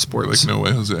be good sports. Like, no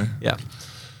way, Jose. Yeah.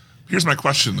 Here's my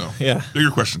question, though. Yeah.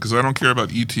 Bigger question, because I don't care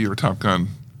about E.T. or Top Gun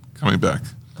coming back.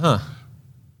 Huh.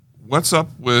 What's up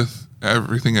with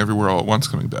Everything Everywhere All at Once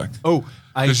coming back? Oh,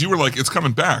 Because you were like, it's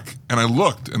coming back. And I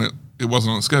looked, and it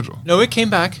wasn't on the schedule. No, it came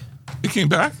back. It came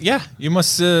back? Yeah, you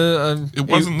must. It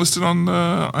wasn't listed on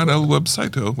our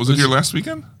website, though. Was it here last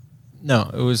weekend?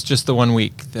 No, it was just the 1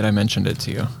 week that I mentioned it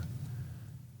to you.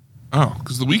 Oh,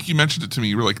 because the week you mentioned it to me,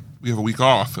 you were like, we have a week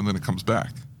off, and then it comes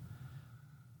back.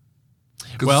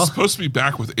 Because Well- it's supposed to be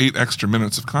back with 8 extra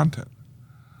minutes of content.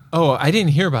 Oh, I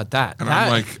didn't hear about that. And I'm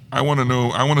like, I want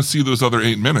to see those other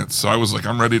 8 minutes. So I was like,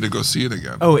 I'm ready to go see it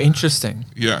again. Oh, interesting.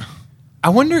 Yeah. I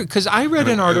wonder because I read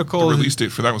an article. The release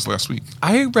date for that was last week.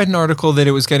 I read an article that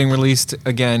it was getting released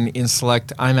again in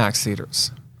select IMAX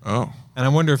theaters, Oh, and I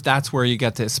wonder if that's where you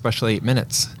get the special 8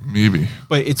 minutes. maybe.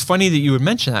 But it's funny that you would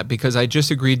mention that because I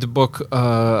just agreed to book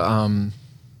a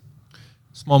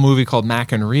small movie called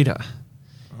Mac and Rita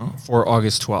for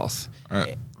August 12th.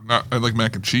 I like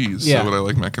mac and cheese. Yeah. So would I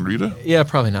like mac and Rita? Yeah,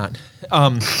 probably not.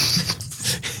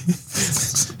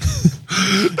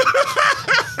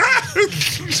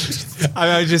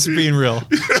 I'm just being real.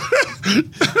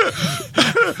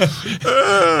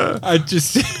 I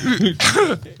just.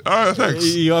 Oh, thanks.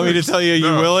 You want me to tell you you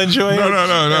will enjoy it? No.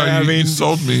 I You mean,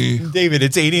 sold me. David,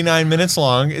 it's 89 minutes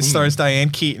long. It stars Diane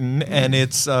Keaton, and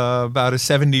it's about a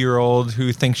 70-year-old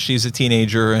who thinks she's a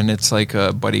teenager, and it's like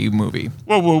a buddy movie.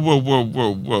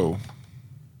 Whoa.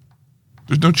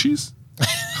 There's no cheese?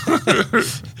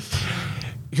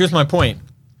 Here's my point.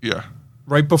 Yeah.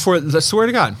 Right before, swear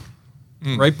to God,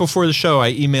 right before the show,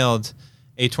 I emailed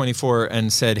A24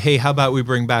 and said, hey, how about we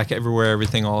bring back Everywhere,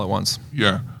 Everything All at Once?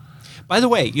 Yeah. By the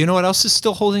way, you know what else is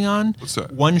still holding on? What's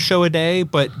that? One show a day,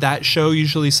 but that show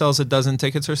usually sells a dozen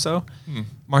tickets or so.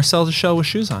 Marcel the Show with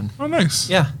Shoes On. Oh, nice.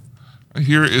 Yeah. I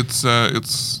hear it's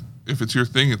if it's your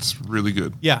thing, it's really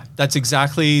good. Yeah, that's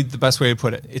exactly the best way to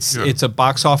put it. It's Yeah. it's a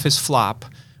box office flop,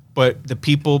 but the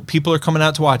people are coming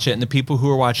out to watch it, and the people who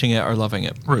are watching it are loving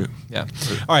it. Right. Yeah.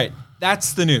 All right,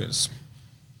 that's the news.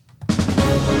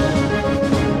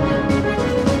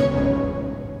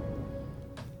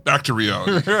 Back to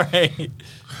reality. Right.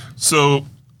 So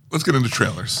let's get into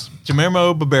trailers.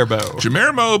 Guillermo Baberbo.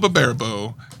 Guillermo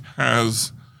Baberbo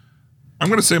has, I'm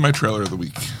going to say my trailer of the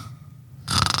week.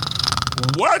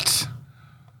 What?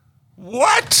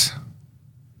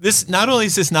 This not only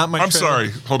is this not my. I'm trailer, sorry.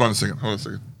 Hold on a second.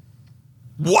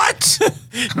 What?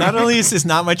 Not only is this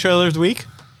not my trailer of the week,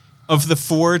 of the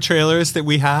 4 trailers that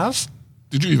we have,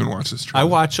 Did you even watch this trailer? I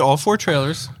watched all 4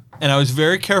 trailers, and I was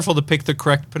very careful to pick the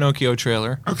correct Pinocchio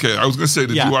trailer. Okay, I was going to say,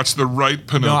 did Yeah. you watch the right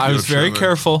Pinocchio No, I was very trailer?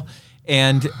 careful.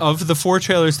 And of the 4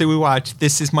 trailers that we watched,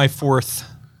 this is my 4th.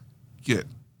 Get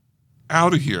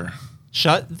out of here.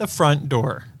 Shut the front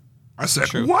door. I said,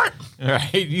 True. what? All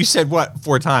right. You said what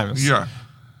 4 times? Yeah,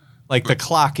 Like the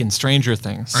clock in Stranger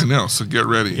Things. I know, so get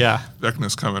ready. Yeah.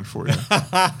 Vecna's coming for you.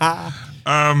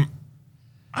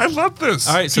 I love this.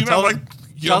 All right, so you tell- know, like,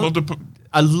 tell-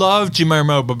 I love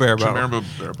Guillermo Baberbo. Guillermo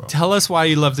Baberbo. Tell us why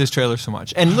you love this trailer so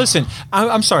much. And listen,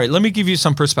 I'm sorry. Let me give you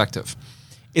some perspective.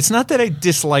 It's not that I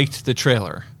disliked the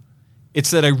trailer.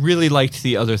 It's that I really liked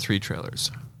the other 3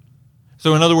 trailers.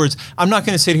 So in other words, I'm not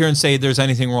going to sit here and say there's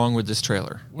anything wrong with this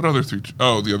trailer. What other 3?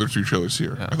 Oh, the other 3 trailers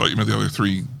here. I thought you meant the other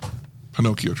 3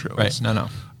 Pinocchio trailers. Right? No.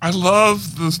 I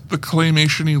love the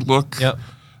claymation-y look. Yep.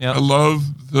 I love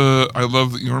the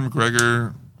Ewan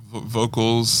McGregor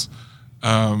vocals.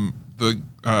 The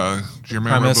Guillermo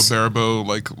Premise. Baberbo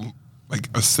like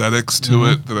aesthetics to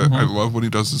it that I love when he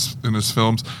does this in his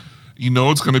films. You know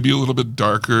it's going to be a little bit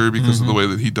darker because of the way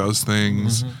that he does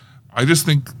things. I just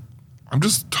think I'm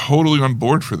just totally on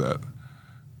board for that.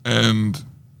 And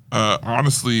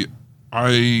honestly,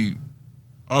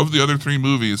 of the other 3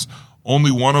 movies,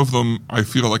 only one of them I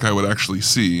feel like I would actually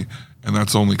see, and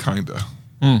that's Only Kinda.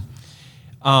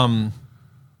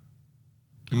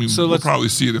 I mean, So we'll let's- probably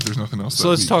see it if there's nothing else. So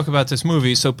let's talk about this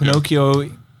movie. So Pinocchio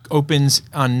opens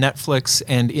on Netflix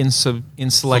and in select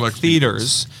Select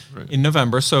theaters Right. in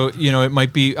November. So, it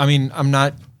might be, I mean, I'm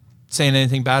not saying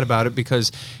anything bad about it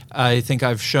because I think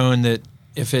I've shown that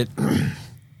if it,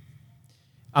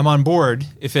 I'm on board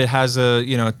if it has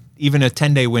even a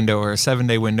 10-day window or a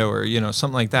 7-day window or,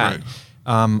 something like that. Right.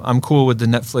 I'm cool with the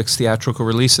Netflix theatrical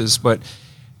releases, but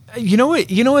you know what?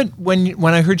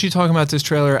 When I heard you talking about this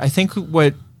trailer, I think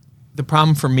what the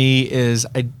problem for me is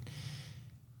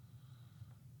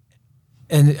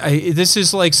this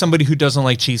is like somebody who doesn't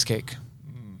like cheesecake.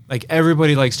 Like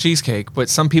everybody likes cheesecake, but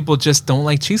some people just don't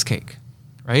like cheesecake,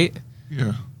 right?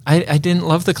 Yeah. I didn't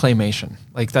love the claymation.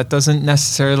 Like that doesn't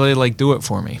necessarily do it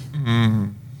for me.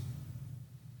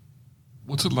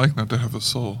 What's it like not to have a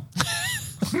soul?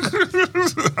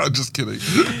 I'm just kidding.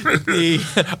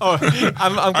 I'm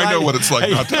I glad- know what it's like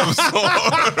not to have a soul.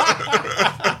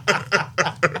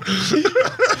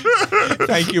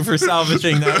 Thank you for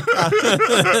salvaging that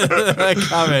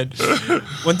comment.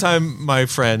 One time, my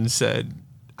friend said,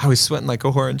 I was sweating like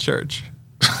a whore in church.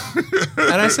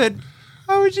 And I said,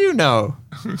 how would you know?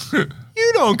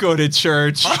 You don't go to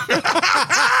church.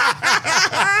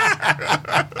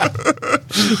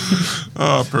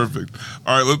 Oh, perfect.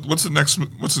 All right, what's the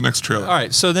next trailer? All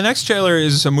right, so the next trailer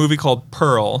is a movie called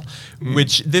Pearl,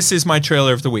 which this is my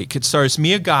trailer of the week. It stars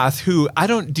Mia Goth, who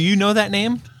do you know that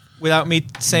name without me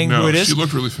saying No, who it is? she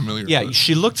looked really familiar. Yeah, but-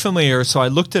 she looked familiar, so I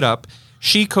looked it up.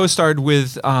 She co-starred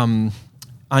with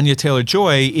Anya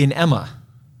Taylor-Joy in Emma.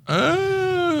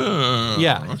 Oh,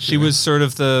 Yeah, okay. she was sort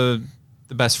of the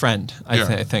best friend, Yeah.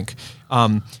 I think.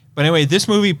 But anyway, this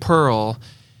movie, Pearl,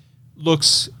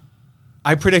 looks...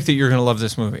 I predict that you're going to love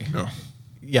this movie. No.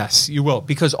 Yes, you will.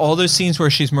 Because all those scenes where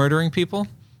she's murdering people,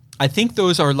 I think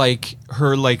those are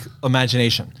her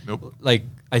imagination. Nope.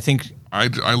 I think...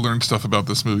 I learned stuff about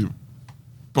this movie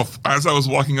as I was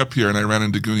walking up here and I ran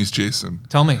into Goonies Jason.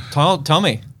 Tell me. Pearl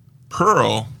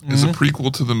is Mm-hmm. a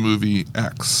prequel to the movie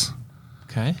X.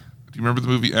 Okay. Do you remember the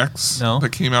movie X No.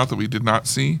 that came out that we did not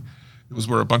see? It was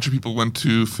where a bunch of people went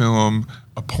to film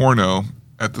a porno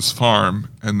at this farm,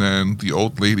 and then the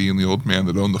old lady and the old man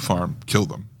that owned the farm killed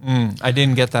them. I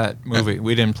didn't get that movie.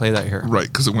 We didn't play that here. Right,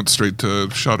 because it went straight to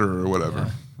Shudder or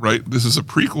whatever. Right? This is a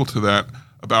prequel to that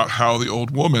about how the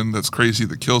old woman that's crazy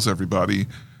that kills everybody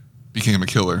became a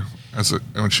killer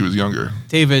when she was younger.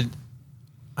 David,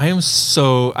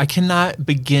 I cannot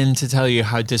begin to tell you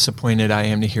how disappointed I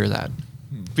am to hear that.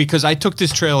 Because I took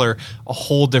this trailer a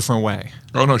whole different way.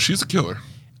 Oh, no, she's a killer.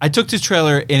 I took this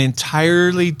trailer an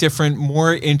entirely different,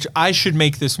 I should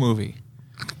make this movie.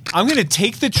 I'm going to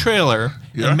take the trailer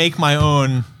Yeah? and make my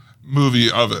own.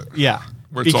 Movie of it. Yeah.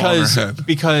 Where it's all in her head.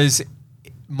 Because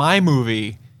my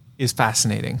movie is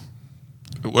fascinating.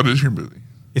 What is your movie?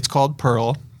 It's called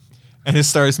Pearl, and it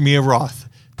stars Mia Roth.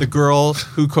 the girl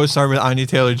who co-starred with Anya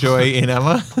Taylor-Joy in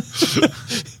Emma.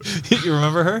 You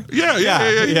remember her? Yeah.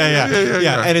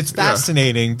 And it's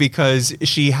fascinating because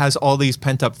she has all these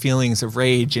pent-up feelings of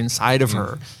rage inside of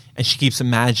her, and she keeps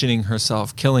imagining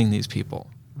herself killing these people.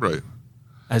 Right.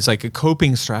 As like a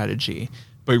coping strategy,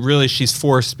 but really she's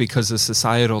forced because of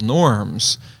societal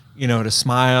norms, to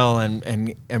smile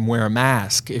and wear a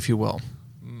mask, if you will.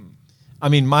 I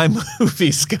mean, my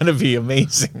movie's gonna be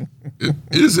amazing.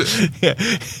 Is it? Yeah.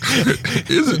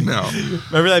 Is it now?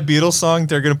 Remember that Beatles song?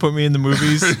 They're gonna put me in the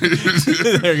movies.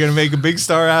 They're gonna make a big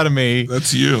star out of me.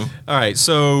 That's you. All right,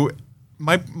 so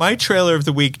my trailer of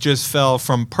the week just fell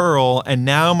from Pearl, and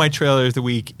now my trailer of the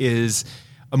week is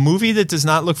a movie that does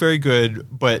not look very good,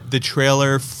 but the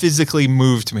trailer physically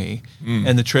moved me,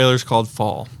 and the trailer's called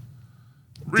Fall.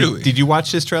 Really? Did you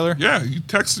watch this trailer? Yeah, you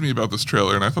texted me about this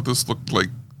trailer, and I thought this looked like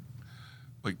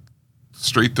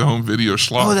straight to home video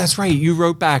schlock. Oh, that's right. You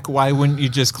wrote back, why wouldn't you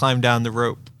just climb down the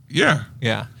rope? Yeah.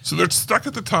 Yeah. So they're stuck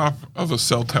at the top of a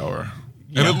cell tower,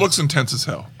 Yeah. and it looks intense as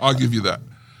hell. I'll give you that.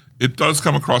 It does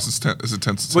come across as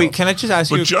intense as hell. Wait, can I just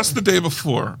ask you? But just the day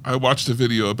before, I watched a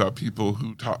video about people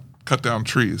who cut down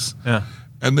trees. Yeah.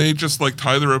 And they just like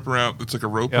tie the rope around. It's like a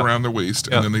rope Yep. around their waist,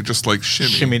 Yep. and then they just like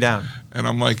shimmy down. And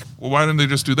I'm like, well, why didn't they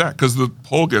just do that? Because the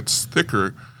pole gets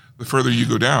thicker the further you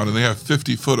go down, and they have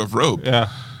 50 foot of rope. Yeah.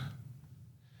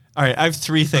 All right, I have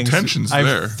three things. tension's I have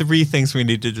there. 3 things we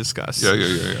need to discuss. Yeah.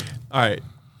 All right.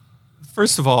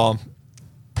 First of all,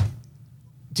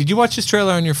 did you watch this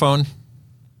trailer on your phone?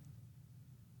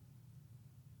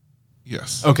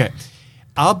 Yes. Okay.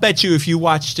 I'll bet you if you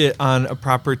watched it on a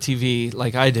proper TV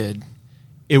like I did,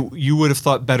 you would have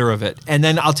thought better of it. And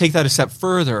then I'll take that a step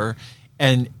further,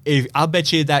 and I'll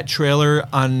bet you that trailer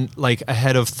on like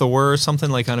ahead of Thor or something,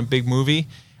 like on a big movie,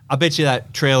 I'll bet you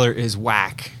that trailer is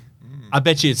whack. I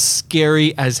bet you it's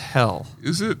scary as hell.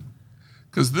 Is it?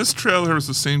 Because this trailer is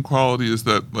the same quality as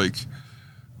that like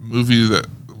movie that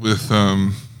with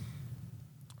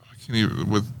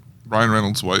with Ryan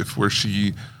Reynolds' wife, where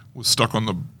she was stuck on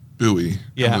the buoy.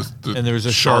 Yeah, and there was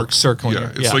a shark circling Yeah,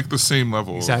 her. it's like the same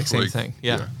level. Exact of, same like, thing.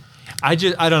 Yeah. I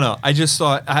don't know. I just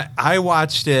thought I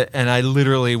watched it and I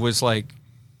literally was like,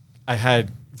 I had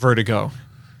vertigo.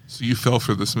 So you fell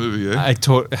for this movie, eh?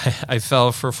 I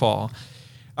fell for Fall.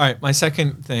 All right, my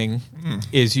second thing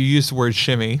is you used the word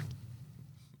shimmy.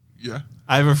 Yeah.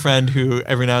 I have a friend who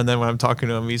every now and then when I'm talking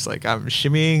to him, he's like, I'm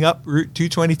shimmying up Route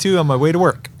 222 on my way to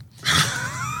work.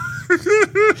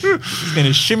 He's going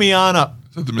to shimmy on up.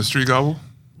 Is that the mystery gobble?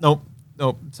 Nope.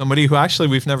 Somebody who actually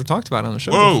we've never talked about on the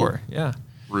show Whoa. before. Yeah.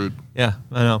 Rude. Yeah,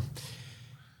 I know.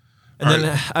 And All then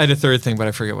right. I had a third thing, but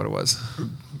I forget what it was.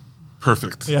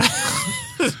 Perfect. Yeah.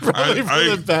 Probably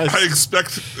for the best. I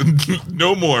expect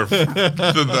no more than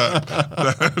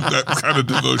that kind of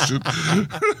devotion.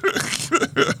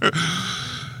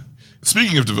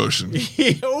 Speaking of devotion. Ooh.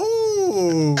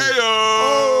 Heyo!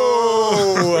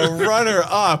 Oh, a runner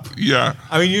up. Yeah.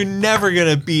 I mean, you're never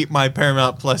going to beat my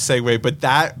Paramount Plus segue, but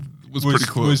that Was pretty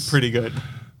close. Was pretty good.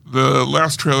 The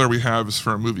last trailer we have is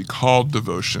for a movie called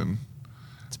Devotion.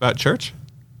 It's about church?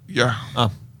 Yeah.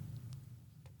 Oh.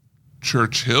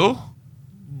 Churchill?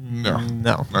 No.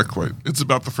 No. Not quite. It's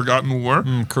about the Forgotten War.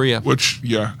 Korea. Which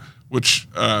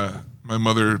my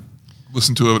mother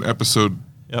listened to an episode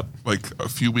Yep. like a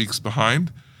few weeks behind,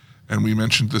 and we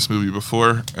mentioned this movie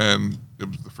before, and it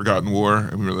was the Forgotten War,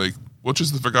 and we were like, which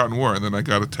is the Forgotten War? And then I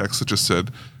got a text that just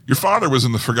said, your father was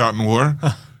in the Forgotten War.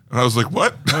 And I was like,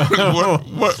 what?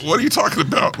 what are you talking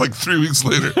about? Like 3 weeks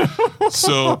later.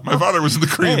 So my father was in the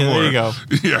Korean Hey, War. there you go.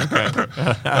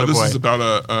 Yeah. Now, this is about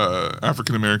a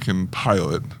African-American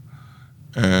pilot,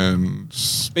 and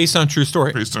Based on true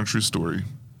story. based on true story.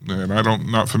 And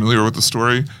I'm not familiar with the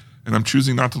story, and I'm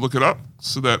choosing not to look it up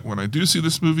so that when I do see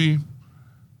this movie,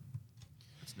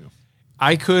 it's new.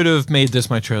 I could have made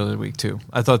this my trailer of the week too.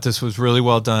 I thought this was really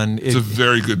well done. It's a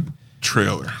very good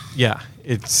trailer. Yeah,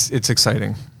 it's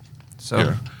exciting. So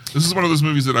Yeah. This is one of those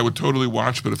movies that I would totally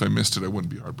watch, but if I missed it, I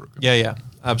wouldn't be heartbroken. yeah,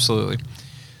 absolutely.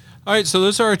 All right, so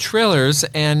those are our trailers,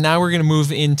 and now we're going to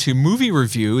move into movie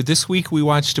review. This week we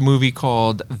watched a movie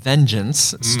called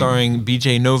Vengeance, starring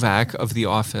B.J. Novak of The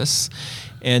Office.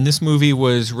 And this movie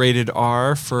was rated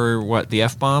R for, the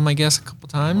F-bomb, I guess, a couple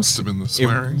times. Must have been the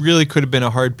swearing. It really could have been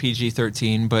a hard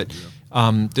PG-13, but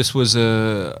this was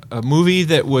a movie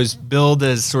that was billed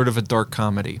as sort of a dark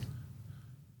comedy.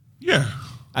 Yeah.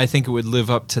 I think it would live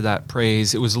up to that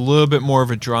praise. It was a little bit more of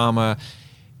a drama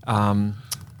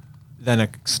than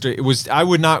it was. I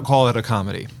would not call it a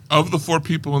comedy. Of the 4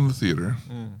 people in the theater,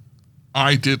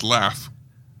 I did laugh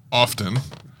often,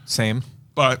 Same.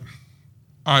 but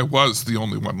I was the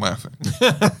only one laughing.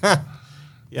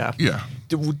 Yeah. Yeah.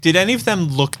 Did any of them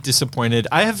look disappointed?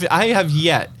 I have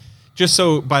yet. Just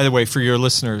so, by the way, for your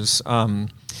listeners,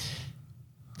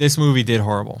 this movie did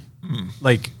horrible.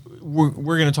 Like,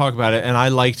 we're going to talk about it, and I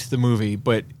liked the movie,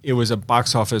 but it was a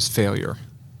box office failure.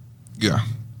 Yeah.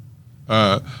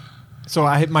 So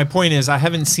my point is, I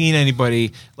haven't seen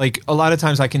anybody, like, a lot of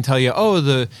times I can tell you,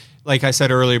 like I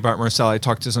said earlier about Marcel, I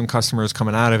talked to some customers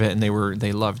coming out of it, and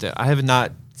they loved it. I have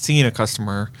not seen a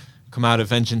customer come out of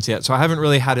Vengeance yet, so I haven't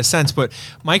really had a sense. But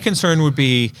my concern would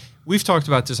be, we've talked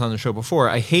about this on the show before,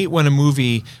 I hate when a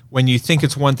movie, when you think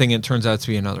it's one thing, it turns out to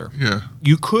be another. Yeah.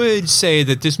 You could say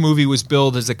that this movie was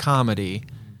billed as a comedy.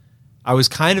 I was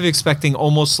kind of expecting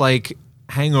almost like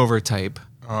Hangover type.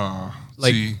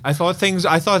 Like, See, I thought things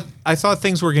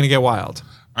were going to get wild.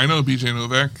 I know BJ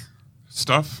Novak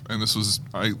stuff, and this is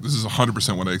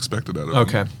 100% what I expected out of him.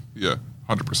 Okay. Yeah,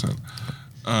 100%.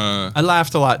 I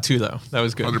laughed a lot too, though. That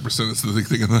was good. 100% is the big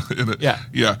thing in it. Yeah.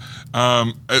 Yeah.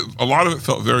 A lot of it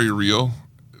felt very real,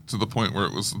 to the point where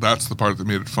that's the part that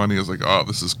made it funny. I was like, oh,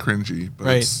 this is cringy, but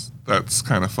Right. that's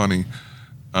kind of funny.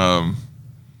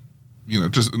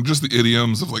 Just the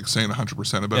idioms of like saying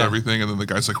 100% about Yeah. everything, and then the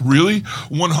guy's like, really,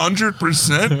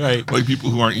 100%? Right. Like, people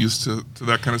who aren't used to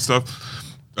that kind of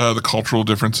stuff. The cultural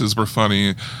differences were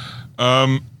funny,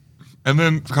 and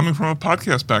then coming from a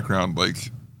podcast background,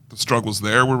 like, the struggles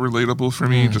there were relatable for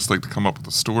me. Just like to come up with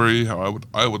a story, how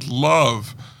I would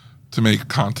love to make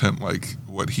content like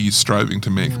what he's striving to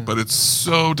make, but it's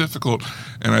so difficult,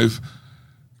 and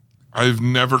I've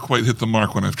never quite hit the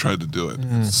mark when I've tried to do it.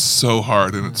 It's so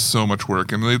hard, and it's so much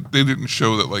work. And they didn't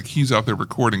show that, like, he's out there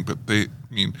recording, but they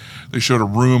showed a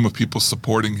room of people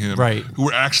supporting him, Right. who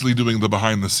were actually doing the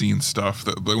behind the scenes stuff.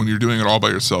 That when you're doing it all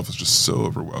by yourself, it's just so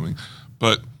overwhelming.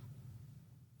 But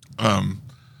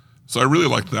so I really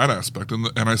liked that aspect, and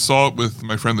I saw it with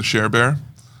my friend the Share Bear,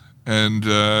 and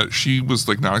she was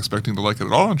like not expecting to like it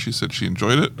at all, and she said she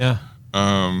enjoyed it. Yeah.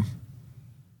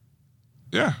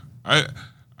 Yeah,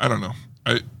 I don't know.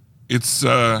 It's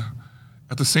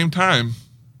at the same time,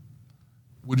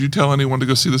 would you tell anyone to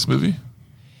go see this movie?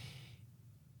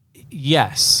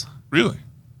 Yes. Really?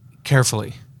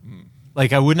 Carefully.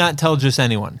 Like, I would not tell just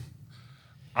anyone.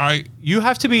 You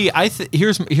have to be.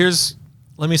 Here's.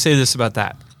 Let me say this about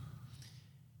that.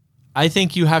 I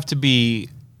think you have to be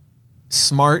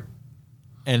smart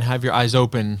and have your eyes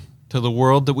open to the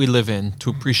world that we live in to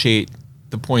appreciate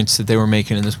the points that they were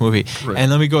making in this movie. Right. And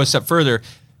let me go a step further.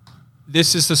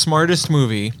 This is the smartest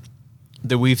movie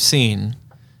that we've seen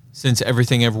since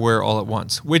Everything Everywhere All at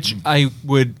Once, which I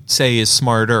would say is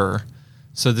smarter.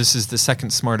 So this is the second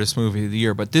smartest movie of the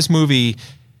year. But this movie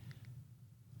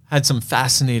had some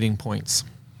fascinating points.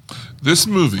 This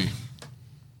movie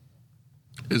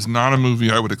is not a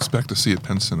movie I would expect to see at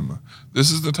Penn Cinema.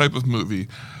 This is the type of movie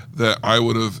that I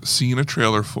would have seen a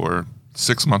trailer for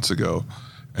 6 months ago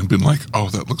and been like, oh,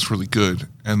 that looks really good.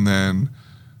 And then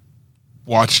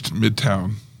watched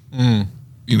Midtown,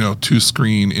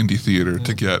 2-screen indie theater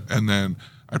to get. And then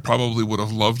I probably would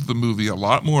have loved the movie a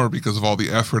lot more because of all the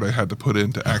effort I had to put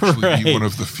in to actually Right. be one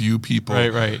of the few people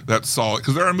Right. that saw it.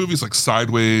 Because there are movies like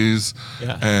Sideways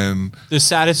Yeah. and... The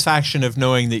satisfaction of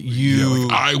knowing that you...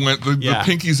 I went the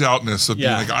pinkies outness of being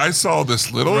Yeah. like, I saw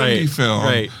this little Right, indie film,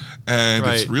 right, and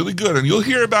it's right. really good, and you'll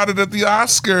hear about it at the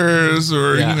Oscars,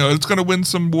 or Yeah. it's going to win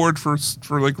some award for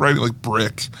like writing, like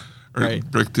Brick, or Right.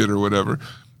 Brick did, or whatever,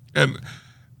 and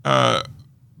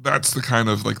that's the kind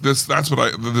of like this. That's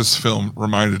what this film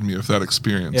reminded me of, that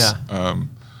experience. Yeah.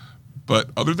 But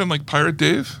other than like Pirate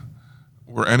Dave,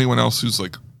 or anyone else who's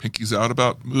like pinkies out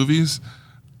about movies,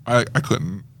 I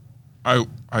couldn't. I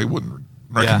wouldn't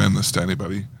recommend this to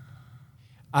anybody.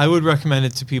 I would recommend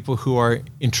it to people who are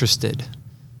interested,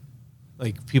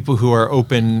 like people who are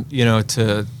open,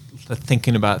 to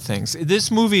thinking about things. This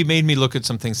movie made me look at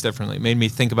some things differently, made me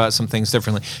think about some things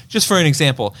differently. Just for an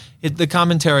example, the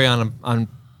commentary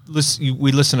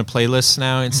we listen to playlists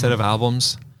now instead of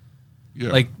albums. Yeah.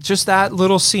 Like, just that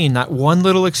little scene, that one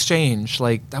little exchange,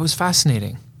 like, that was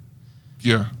fascinating.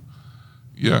 Yeah.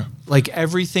 Like,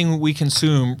 everything we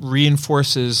consume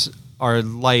reinforces our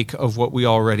like of what we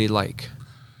already like.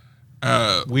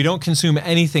 We don't consume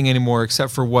anything anymore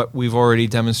except for what we've already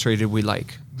demonstrated we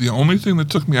like. The only thing that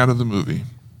took me out of the movie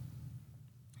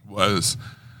was,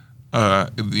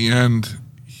 in the end,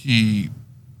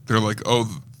 they're like,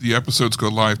 oh, the episodes go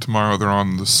live tomorrow. They're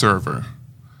on the server.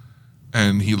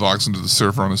 And he logs into the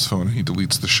server on his phone and he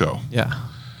deletes the show. Yeah.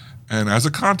 And as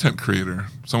a content creator,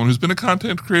 someone who's been a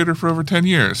content creator for over 10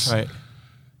 years, Right.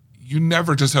 you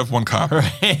never just have one copy.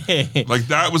 Right. Like,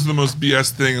 that was the most BS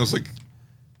thing. It was like,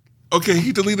 Okay,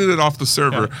 he deleted it off the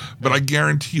server, but I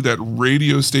guarantee that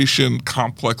radio station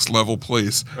complex level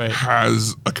place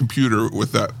has a computer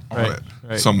with that on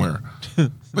it somewhere.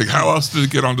 Like, how else did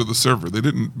it get onto the server? They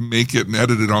didn't make it and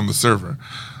edit it on the server.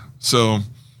 So,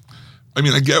 I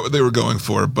mean, I get what they were going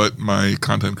for, but my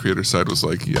content creator side was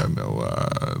like, yeah, no,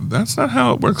 that's not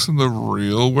how it works in the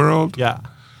real world. Yeah.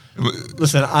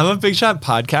 Listen, I'm a big shot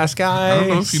podcast guy. I don't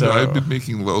know if you know, I've been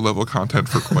making low-level content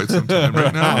for quite some time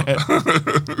right now.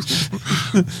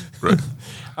 Right.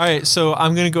 All right, so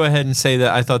I'm going to go ahead and say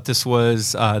that I thought this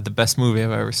was the best movie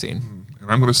I've ever seen.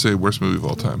 And I'm going to say worst movie of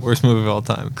all time. Worst movie of all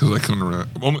time. Because I couldn't.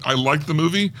 I liked the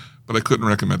movie, but I couldn't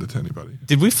recommend it to anybody.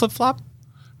 Did we flip-flop?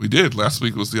 We did. Last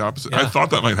week was the opposite. Yeah. I thought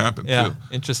that might happen, Yeah, too.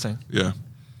 interesting. Yeah.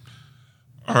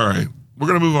 All right. We're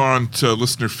going to move on to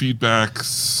listener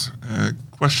feedbacks,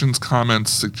 questions, comments,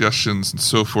 suggestions, and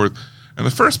so forth. And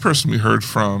the first person we heard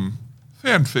from,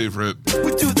 fan favorite.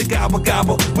 We do the gobble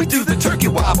gobble. We do the turkey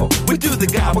wobble. We do the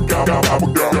gobble gobble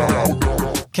gobble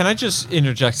gobble. Can I just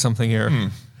interject something here?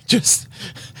 Just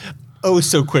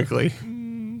so quickly.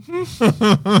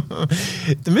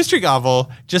 The Mystery Gobble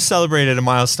just celebrated a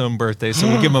milestone birthday, so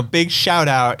we'll give him a big shout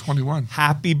out. 21.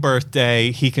 Happy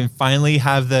birthday. He can finally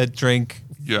have that drink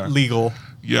legal.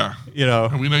 Yeah. You know.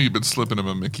 And we know you've been slipping him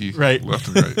a Mickey Right. left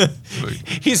and right. Like,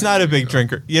 He's not a big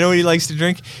drinker. You know what he likes to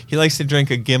drink? He likes to drink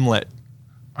a gimlet.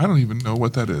 I don't even know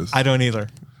what that is. I don't either.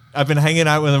 I've been hanging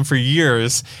out with him for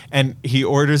years, and he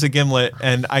orders a gimlet,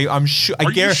 and I'm sure. Are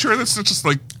you sure that's not just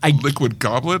like liquid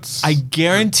goblets? I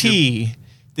guarantee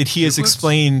that he has Giblets?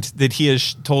 explained, that he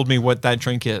has told me what that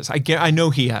drink is. I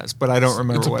know he has, but I don't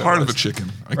remember It's a what part it of a was. chicken.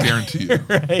 I guarantee you.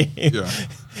 Right. Yeah.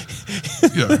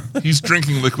 Yeah. He's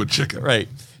drinking liquid chicken. Right.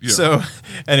 Yeah. So,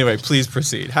 anyway, please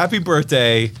proceed. Happy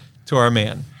birthday to our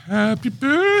man. Happy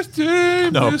birthday,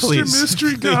 No, Mr. please.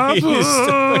 Mystery Please. Gobble.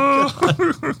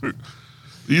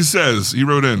 He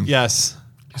wrote in. Yes.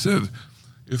 He said,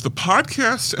 if the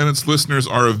podcast and its listeners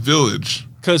are a village.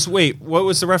 Because, wait, what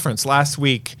was the reference? Last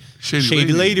week,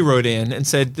 Shady Lady wrote in and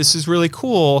said, this is really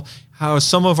cool how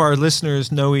some of our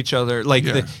listeners know each other. Like,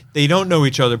 they don't know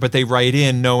each other, but they write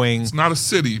in knowing. It's not a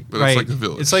city, but it's like a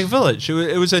village. It's like a village.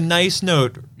 It was a nice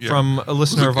note from a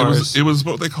listener of ours. It was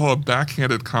what they call a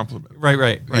backhanded compliment.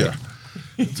 Right. Yeah.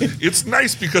 It's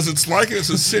nice because it's like it's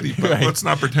a city, but Right. let's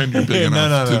not pretend you're big No,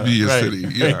 enough no, to be a right. city.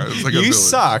 Yeah, it's like a You village.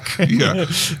 suck. Yeah,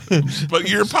 but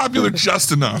you're popular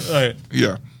just enough. Right.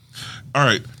 Yeah. All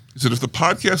right. He said, if the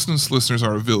podcast and its listeners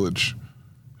are a village,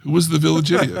 who was the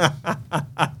village idiot?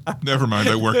 Never mind,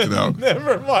 I worked it out.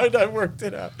 Never mind, I worked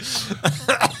it out.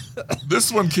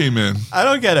 This one came in. I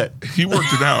don't get it. He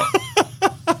worked it out.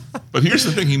 But here's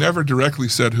the thing, he never directly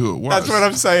said who it was. That's what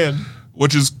I'm saying.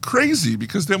 Which is crazy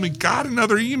because then we got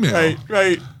another email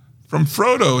Right. from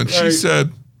Frodo and she Right.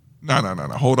 said, no,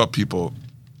 hold up, people.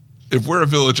 If we're a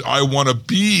village, I want to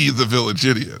be the village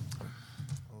idiot. I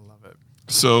love it.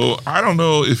 So I don't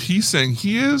know if he's saying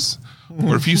he is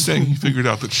or if he's saying he figured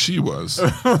out that she was.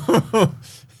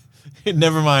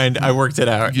 Never mind, I worked it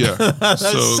out. Yeah. That's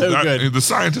so good. The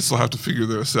scientists will have to figure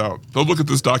this out. They'll look at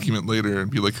this document later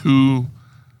and be like, who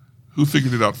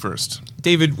figured it out first?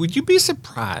 David, would you be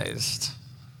surprised?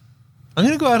 I'm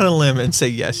going to go out on a limb and say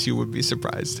yes, you would be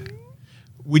surprised.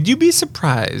 Would you be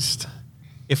surprised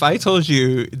if I told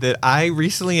you that I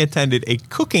recently attended a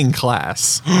cooking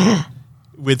class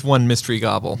with one Mystery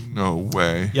Gobble? No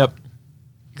way. Yep.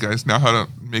 You guys know how to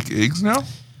make eggs now?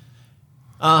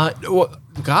 Well,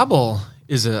 Gobble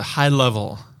is a high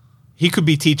level. He could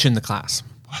be teaching the class.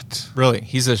 What? Really,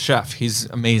 he's a chef. He's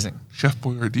amazing. Chef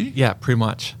Boyardee? Yeah, pretty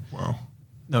much. Wow.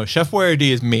 No, Chef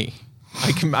Boyardee is me.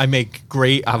 I make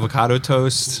great avocado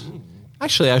toast.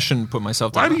 Actually, I shouldn't put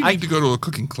myself down. Why do you need to go to a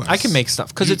cooking class? I can make stuff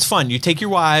because it's fun. You take your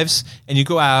wives and you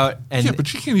go out and Yeah,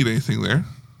 but you can't eat anything there.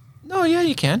 no, yeah,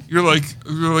 you can. You're like,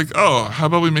 oh, how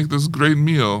about we make this great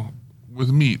meal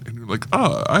with meat? And you're like,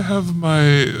 oh, I have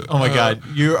my. Oh my God,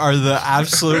 you are the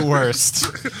absolute worst.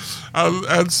 I'll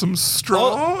add some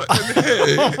straw and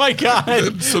hay. Oh my God.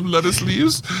 And some lettuce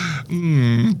leaves.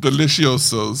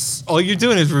 Deliciosos. All you're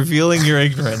doing is revealing your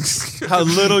ignorance. How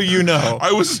little you know.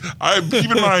 keep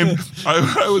in mind,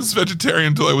 I was vegetarian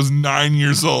until I was 9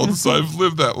 years old, so I've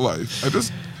lived that life.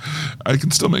 I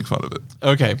can still make fun of it.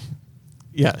 Okay.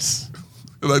 Yes.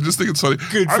 And I just think it's funny.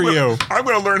 Good for you. I'm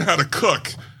going to learn how to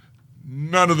cook.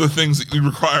 None of the things that you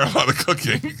require a lot of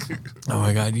cooking. Oh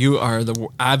my God, you are the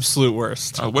absolute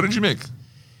worst. What did you make?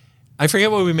 I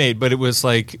forget what we made, but it was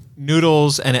like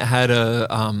noodles, and it had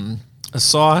a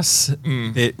sauce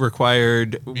that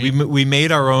required. We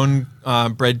made our own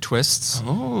bread twists.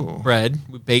 Oh, Bread.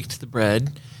 We baked the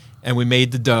bread, and we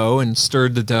made the dough and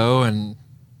stirred the dough and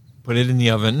put it in the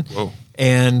oven. Whoa.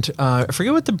 and I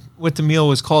forget what the meal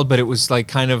was called, but it was like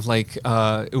kind of like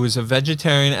it was a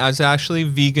vegetarian, it was actually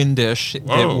vegan dish.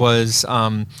 Whoa. It was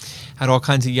had all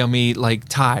kinds of yummy like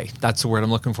Thai. That's the word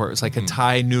I'm looking for. It was like a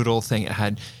Thai noodle thing. It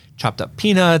had chopped up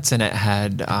peanuts and it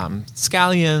had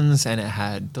scallions and it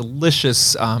had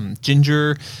delicious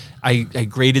ginger. I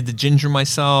grated the ginger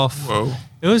myself. Whoa.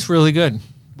 It was really good.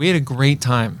 We had a great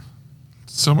time.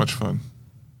 So much fun.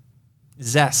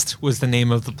 Zest was the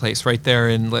name of the place right there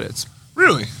in Lidditz.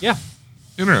 Really? Yeah.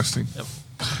 Interesting. Yep.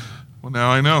 Well,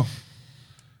 now I know.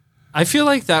 I feel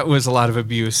like that was a lot of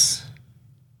abuse.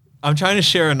 I'm trying to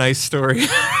share a nice story.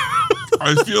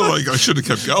 I feel like I should have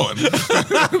kept going.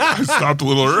 I stopped a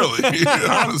little early,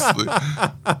 honestly.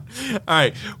 All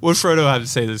right. What Frodo have to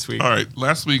say this week? All right.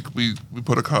 Last week we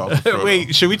put a call. Frodo.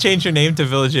 Wait, should we change your name to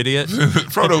Village Idiot?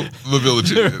 Frodo the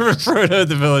Village Idiot. Frodo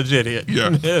the Village Idiot. Yeah.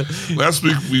 Last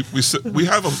week we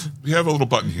have a little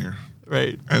button here,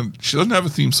 Right. and she doesn't have a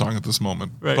theme song at this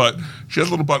moment, Right. but she has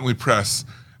a little button we press,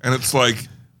 and it's like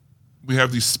we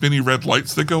have these spinny red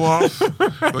lights that go off,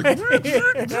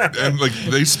 and like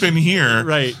they spin here,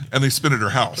 Right. and they spin at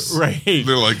her house, Right.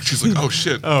 They're like, she's like, oh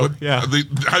shit, Oh, what? yeah.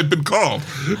 I've been called.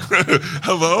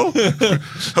 Hello,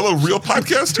 real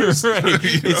podcasters. Right.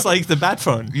 You know? It's like the bat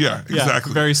phone. Yeah,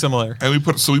 exactly. Very similar. And we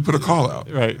put a call out,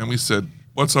 Right. And we said,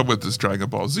 what's up with this Dragon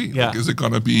Ball Z? Yeah. Like,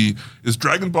 is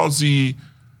Dragon Ball Z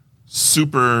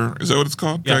Super? Is that what it's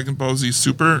called? Yeah. Dragon Ball Z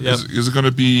Super. Yep. Is it going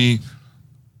to be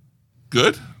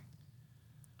good?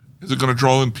 Is it going to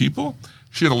draw in people?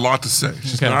 She had a lot to say.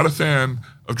 She's Okay. not a fan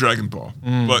of Dragon Ball,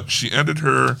 but she ended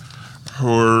her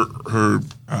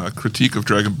critique of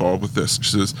Dragon Ball with this.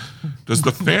 She says, "Does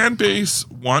the fan base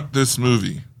want this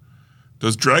movie?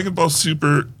 Does Dragon Ball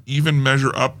Super even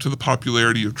measure up to the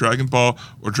popularity of Dragon Ball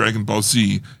or Dragon Ball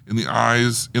Z in their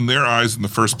eyes in the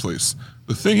first place?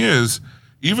 The thing is,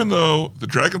 even though the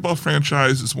Dragon Ball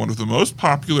franchise is one of the most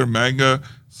popular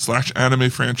manga/anime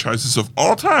franchises of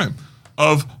all time,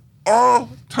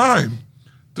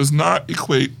 does not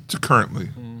equate to currently.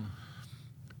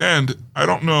 And I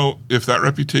don't know if that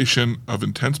reputation of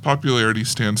intense popularity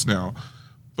stands now,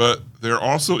 but there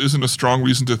also isn't a strong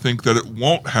reason to think that it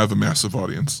won't have a massive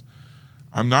audience.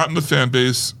 I'm not in the fan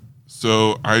base,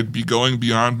 so I'd be going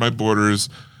beyond my borders,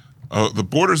 the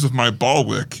borders of my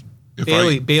bailiwick.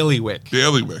 Bailiwick.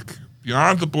 Bailiwick.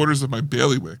 Beyond the borders of my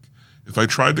bailiwick. If I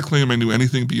tried to claim I knew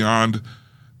anything beyond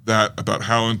that about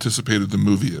how anticipated the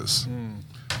movie is.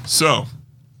 So,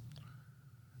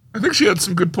 I think she had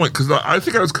some good point, because I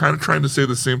think I was kind of trying to say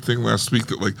the same thing last week,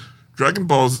 that like Dragon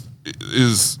Ball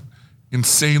is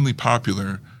insanely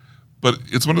popular, but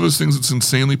it's one of those things that's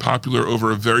insanely popular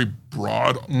over a very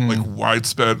broad, like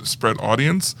widespread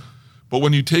audience. But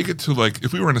when you take it to like,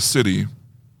 if we were in a city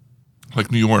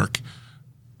like New York,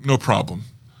 no problem.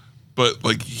 But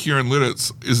like here in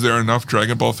Lidditz, is there enough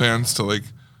Dragon Ball fans to like,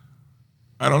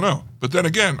 I don't know. But then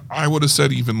again, I would have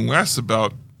said even less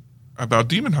about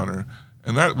Demon Hunter.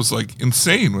 And that was like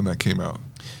insane when that came out.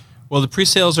 Well, the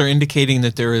pre-sales are indicating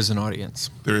that there is an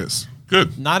audience. There is.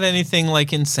 Good. Not anything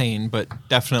like insane, but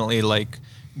definitely like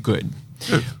good.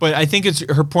 But I think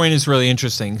her point is really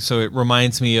interesting. So it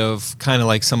reminds me of kind of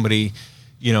like somebody,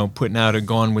 putting out a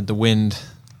Gone with the Wind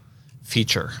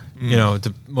feature,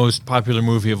 the most popular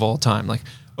movie of all time. Like,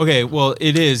 okay, well,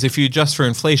 it is. If you adjust for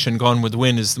inflation, Gone with the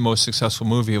Wind is the most successful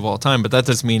movie of all time, but that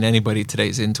doesn't mean anybody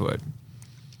today's into it.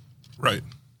 Right.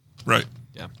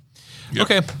 Yeah. Yep.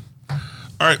 Okay. All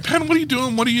right, Penn, what are you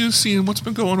doing? What are you seeing? What's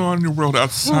been going on in your world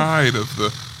outside of the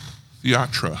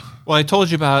theatre? Well, I told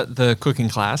you about the cooking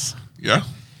class. Yeah?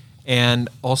 And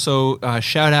also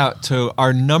shout out to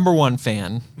our number one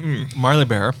fan, Marley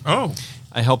Bear. Oh,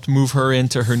 I helped move her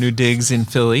into her new digs in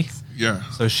Philly. yeah.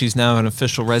 So she's now an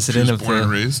official resident She of was born the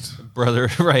and raised. brother,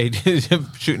 right?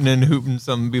 Shooting and hooping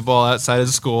some b-ball outside of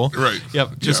the school. Right.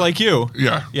 Yep. Just Yeah. like you.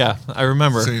 Yeah. Yeah, I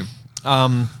remember. Same.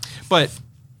 But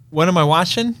what am I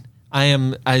watching? I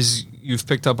am, as you've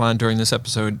picked up on during this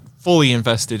episode, fully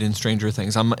invested in Stranger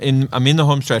Things. I'm in the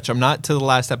home stretch. I'm not to the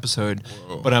last episode,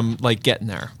 but I'm like getting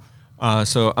there.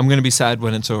 So I'm going to be sad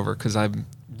when it's over because I'm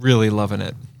really loving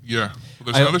it. Yeah.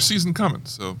 Well, there's another season coming,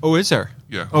 so. Oh, is there?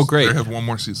 Yeah. Oh, great. They have one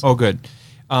more season. Oh, good.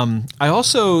 I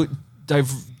also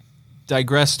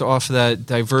diverted off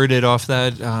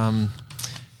that.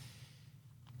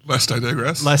 Lest I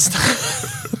digress.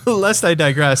 Lest I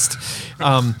digressed.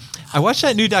 I watched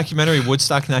that new documentary,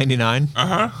 Woodstock 99.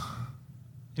 Uh-huh.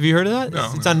 Have you heard of that?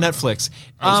 No, It's on no. Netflix.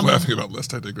 I was laughing about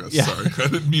Lest I digress. yeah. Sorry. I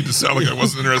didn't mean to sound like I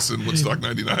wasn't interested in Woodstock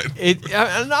 99.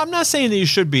 I'm not saying that you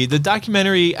should be. The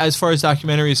documentary, as far as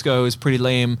documentaries go, is pretty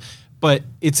lame, but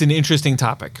it's an interesting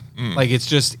topic. Like, it's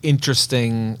just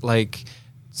interesting, like,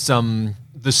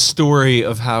 the story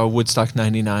of how Woodstock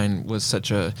 99 was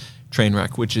such a train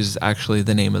wreck, which is actually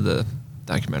the name of the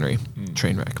documentary,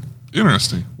 Train Wreck.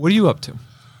 Interesting. What are you up to?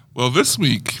 Well, this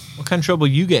week, What kind of trouble are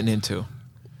you getting into?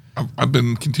 I've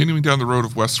been continuing down the road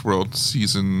of Westworld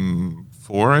season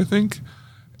 4, I think.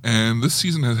 And this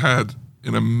season has had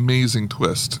an amazing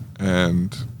twist.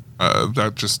 And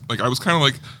that just, like, I was kind of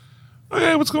like, oh,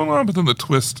 yeah, what's going on? But then the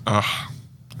twist,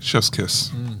 chef's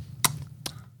kiss.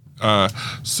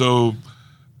 So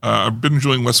I've been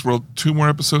enjoying Westworld. 2 more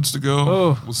episodes to go.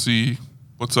 Oh. We'll see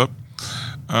what's up.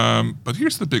 But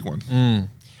here's the big one.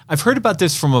 I've heard about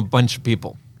this from a bunch of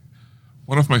people.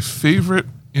 One of my favorite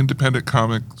independent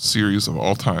comic series of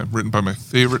all time, written by my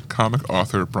favorite comic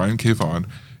author, Brian K. Vaughan,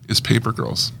 is Paper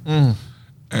Girls.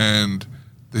 And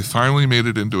they finally made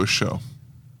it into a show.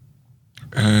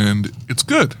 And it's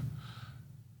good.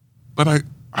 But I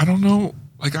don't know,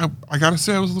 like I gotta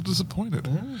say I was a little disappointed.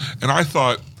 And I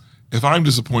thought, if I'm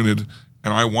disappointed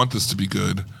and I want this to be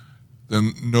good,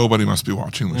 then nobody must be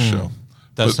watching this show.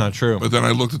 That's not true. But then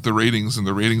I looked at the ratings, and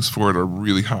the ratings for it are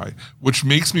really high, which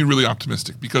makes me really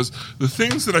optimistic, because the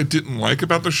things that I didn't like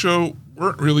about the show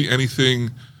weren't really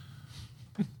anything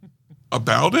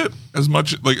about it as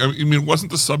much. Like, I mean, it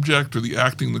wasn't the subject or the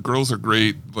acting. The girls are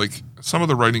great. Like, some of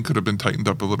the writing could have been tightened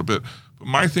up a little bit. But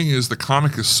my thing is, the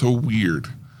comic is so weird,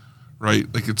 right?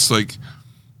 Like, it's like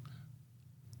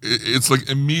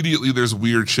immediately there's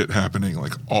weird shit happening,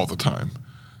 like, all the time,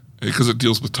 because it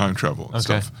deals with time travel and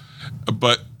stuff.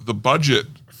 But the budget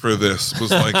for this was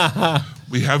like,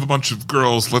 we have a bunch of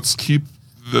girls, let's keep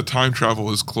the time travel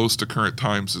as close to current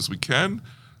times as we can,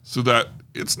 so that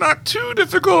it's not too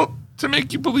difficult to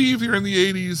make you believe you're in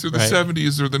the 80s or the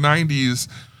 70s or the 90s,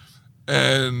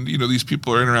 and these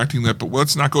people are interacting that, but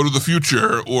let's not go to the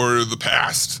future or the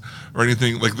past or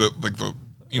anything like the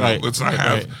let's not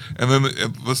have, and then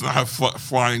let's not have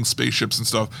flying spaceships and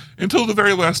stuff until the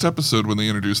very last episode when they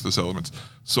introduce those elements.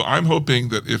 So I'm hoping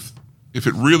that if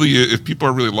people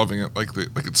are really loving it, like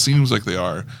it seems like they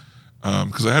are,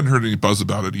 because I hadn't heard any buzz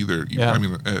about it either. Yeah. I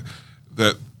mean,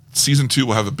 that season 2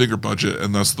 will have a bigger budget,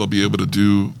 and thus they'll be able to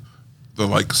do the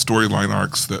like storyline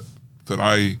arcs that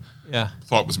I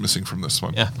thought was missing from this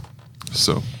one. Yeah.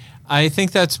 So I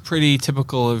think that's pretty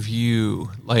typical of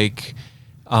you, like.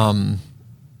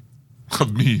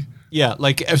 Of me. Yeah,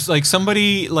 like if like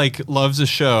somebody like loves a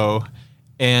show,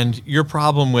 and your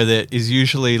problem with it is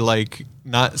usually like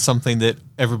not something that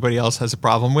everybody else has a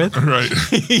problem with. Right.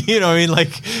 You know what I mean?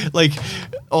 Like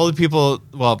all the people,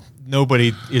 well,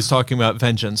 nobody is talking about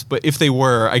Vengeance, but if they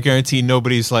were, I guarantee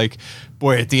nobody's like,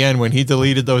 boy, at the end when he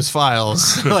deleted those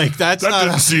files, like that's not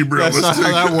didn't seem realistic. That's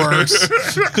not how that works.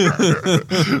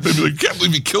 They'd be like, can't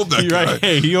believe he killed that guy. Right.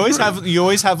 Hey, you always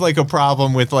have like a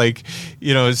problem with like,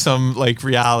 some like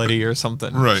reality or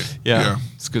something. Right. Yeah.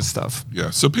 It's good stuff. Yeah.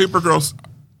 So Paper Girls,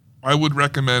 I would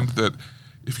recommend that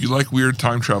if you like weird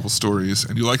time travel stories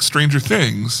and you like Stranger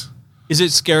Things. Is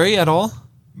it scary at all?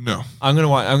 No. I'm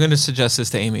gonna suggest this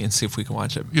to Amy and see if we can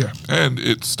watch it. Yeah. And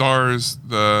it stars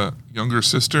the younger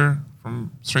sister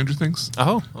from Stranger Things.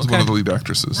 Oh, okay. It's one of the lead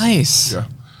actresses. Nice. Yeah.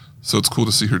 So it's cool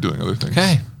to see her doing other things.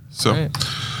 Okay. So,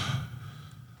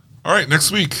 all right,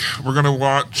 next week we're gonna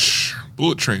watch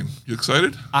Bullet Train. You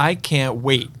excited? I can't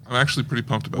wait. I'm actually pretty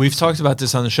pumped about it. We've talked about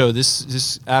this on the show.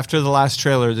 This after the last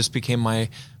trailer, this became my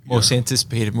most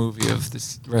anticipated movie of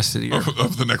this rest of the year.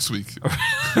 Of the next week.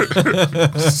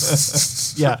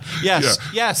 Yeah. Yes,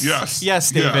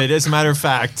 David. Yeah. As a matter of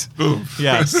fact. Boom.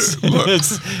 Yes.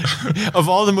 Of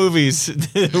all the movies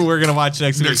we're going to watch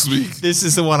next week, this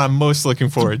is the one I'm most looking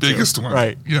forward to. Biggest one.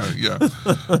 Right. Yeah.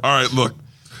 All right, look.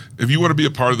 If you want to be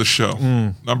a part of the show,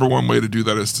 number one way to do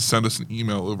that is to send us an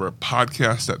email over at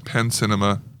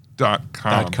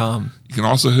podcast@pencinema.com. You can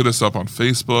also hit us up on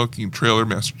Facebook. You can Trailer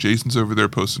Master Jason's over there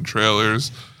posting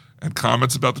trailers and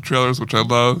comments about the trailers, which I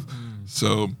love.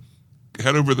 So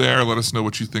head over there, let us know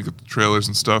what you think of the trailers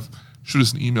and stuff. Shoot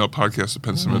us an email,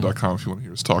 podcast@pencinema.com, if you want to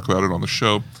hear us talk about it on the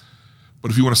show. But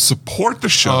if you want to support the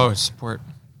show,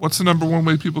 what's the number one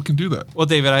way people can do that? Well,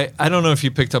 David, I don't know if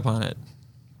you picked up on it,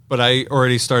 but I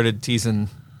already started teasing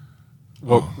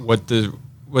what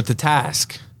the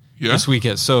task this week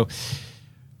is. So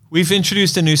we've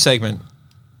introduced a new segment.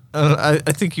 I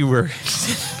think you were.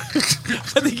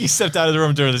 I think you stepped out of the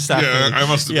room during the staff meeting. I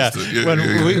must have missed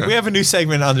it. We have a new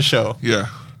segment on the show. Yeah.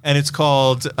 And it's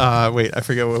called. Wait, I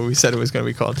forget what we said it was going to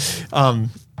be called.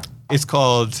 It's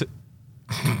called.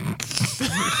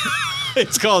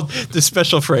 It's called the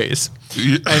special phrase.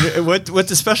 Yeah. And what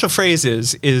the special phrase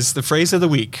is the phrase of the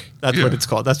week. That's what it's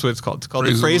called. That's what it's called. It's called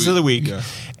the phrase of the week. Yeah.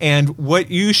 And what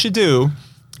you should do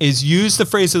is use the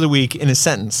phrase of the week in a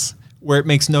sentence where it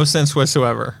makes no sense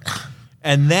whatsoever.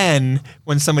 And then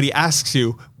when somebody asks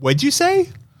you, what'd you say?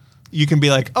 You can be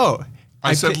like, oh,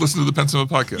 I said listen to the Pen Cinema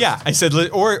podcast. Yeah, I said,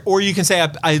 or you can say,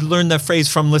 I learned that phrase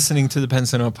from listening to the Pen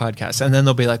Cinema podcast. And then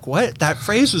they'll be like, what? That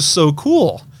phrase was so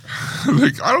cool.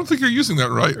 Like, I don't think you're using that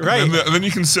right. Right. And then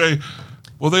you can say,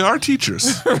 well, they are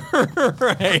teachers.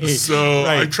 Right. So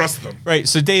I Right. trust them. Right.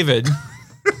 So, David,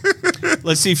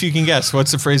 let's see if you can guess.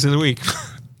 What's the phrase of the week?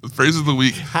 The phrase of the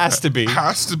week Has to be.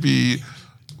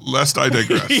 lest I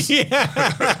digress.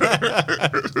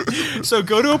 So,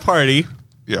 go to a party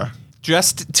Yeah.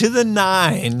 dressed to the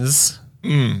nines,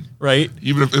 right?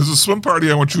 Even if it's a swim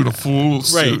party, I want you in a full Right.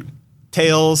 suit.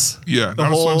 Tails. Yeah, the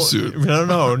not whole, a swimsuit.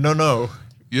 No.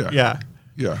 Yeah. Yeah.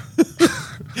 Yeah.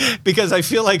 Because I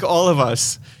feel like all of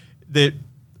us that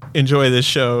enjoy this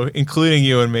show, including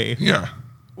you and me, Yeah.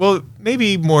 well,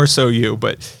 maybe more so you,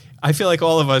 but I feel like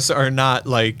all of us are not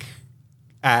like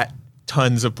at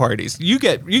tons of parties. You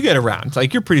get around.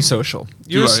 Like, you're pretty social.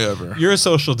 Do I ever? You're a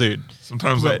social dude.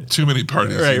 Sometimes But- too many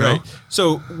parties. Right, you know? right.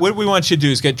 So what we want you to do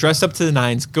is get dressed up to the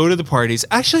nines, go to the parties.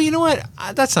 Actually, you know what?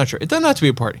 That's not true. It doesn't have to be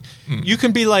a party. You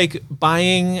can be like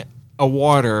buying a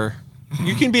water.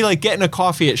 You can be like getting a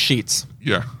coffee at Sheetz,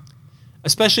 Yeah.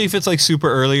 especially if it's like super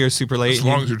early or super late. As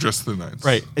long as you're dressed to the nines.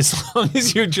 Right. As long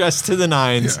as you're dressed to the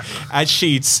nines Yeah. at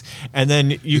Sheetz, and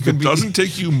then you If can it be doesn't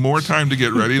take you more time to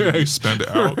get ready than you spend it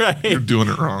out, Right. you're doing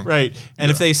it wrong. right.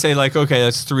 And if they say like, okay,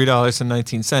 that's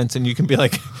 $3.19, and you can be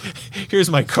like, here's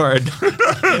my card,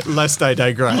 lest I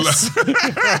digress.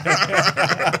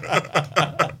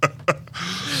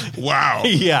 Wow.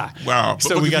 Yeah. Wow. But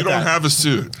So look, we if got you don't that. have a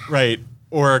suit, Right.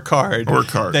 Or a card. Or a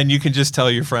card. Then you can just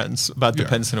tell your friends about the Yeah.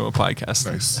 Pen Cinema podcast.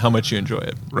 Nice. How much you enjoy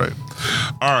it. right.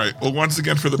 All right. Well, once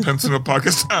again for the Pen Cinema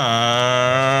podcast,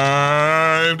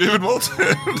 I'm David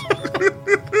Moulton.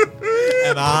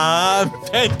 And I'm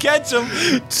Ben Ketchum.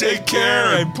 Take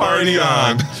care and party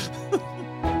on.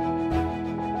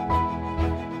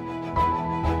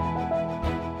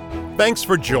 Thanks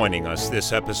for joining us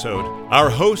this episode. Our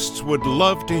hosts would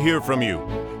love to hear from you.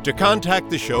 To contact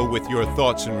the show with your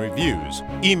thoughts and reviews,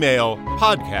 email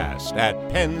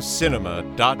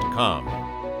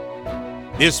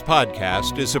podcast@penncinema.com. This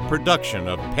podcast is a production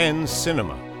of Penn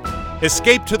Cinema.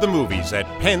 Escape to the movies at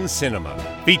Penn Cinema,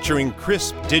 featuring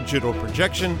crisp digital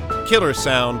projection, killer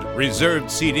sound,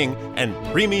 reserved seating, and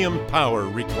premium power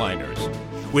recliners.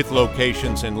 With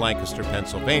locations in Lancaster,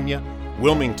 Pennsylvania,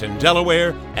 Wilmington,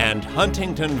 Delaware, and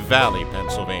Huntington Valley,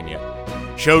 Pennsylvania.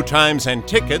 Showtimes and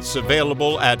tickets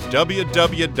available at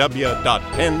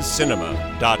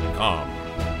www.penncinema.com.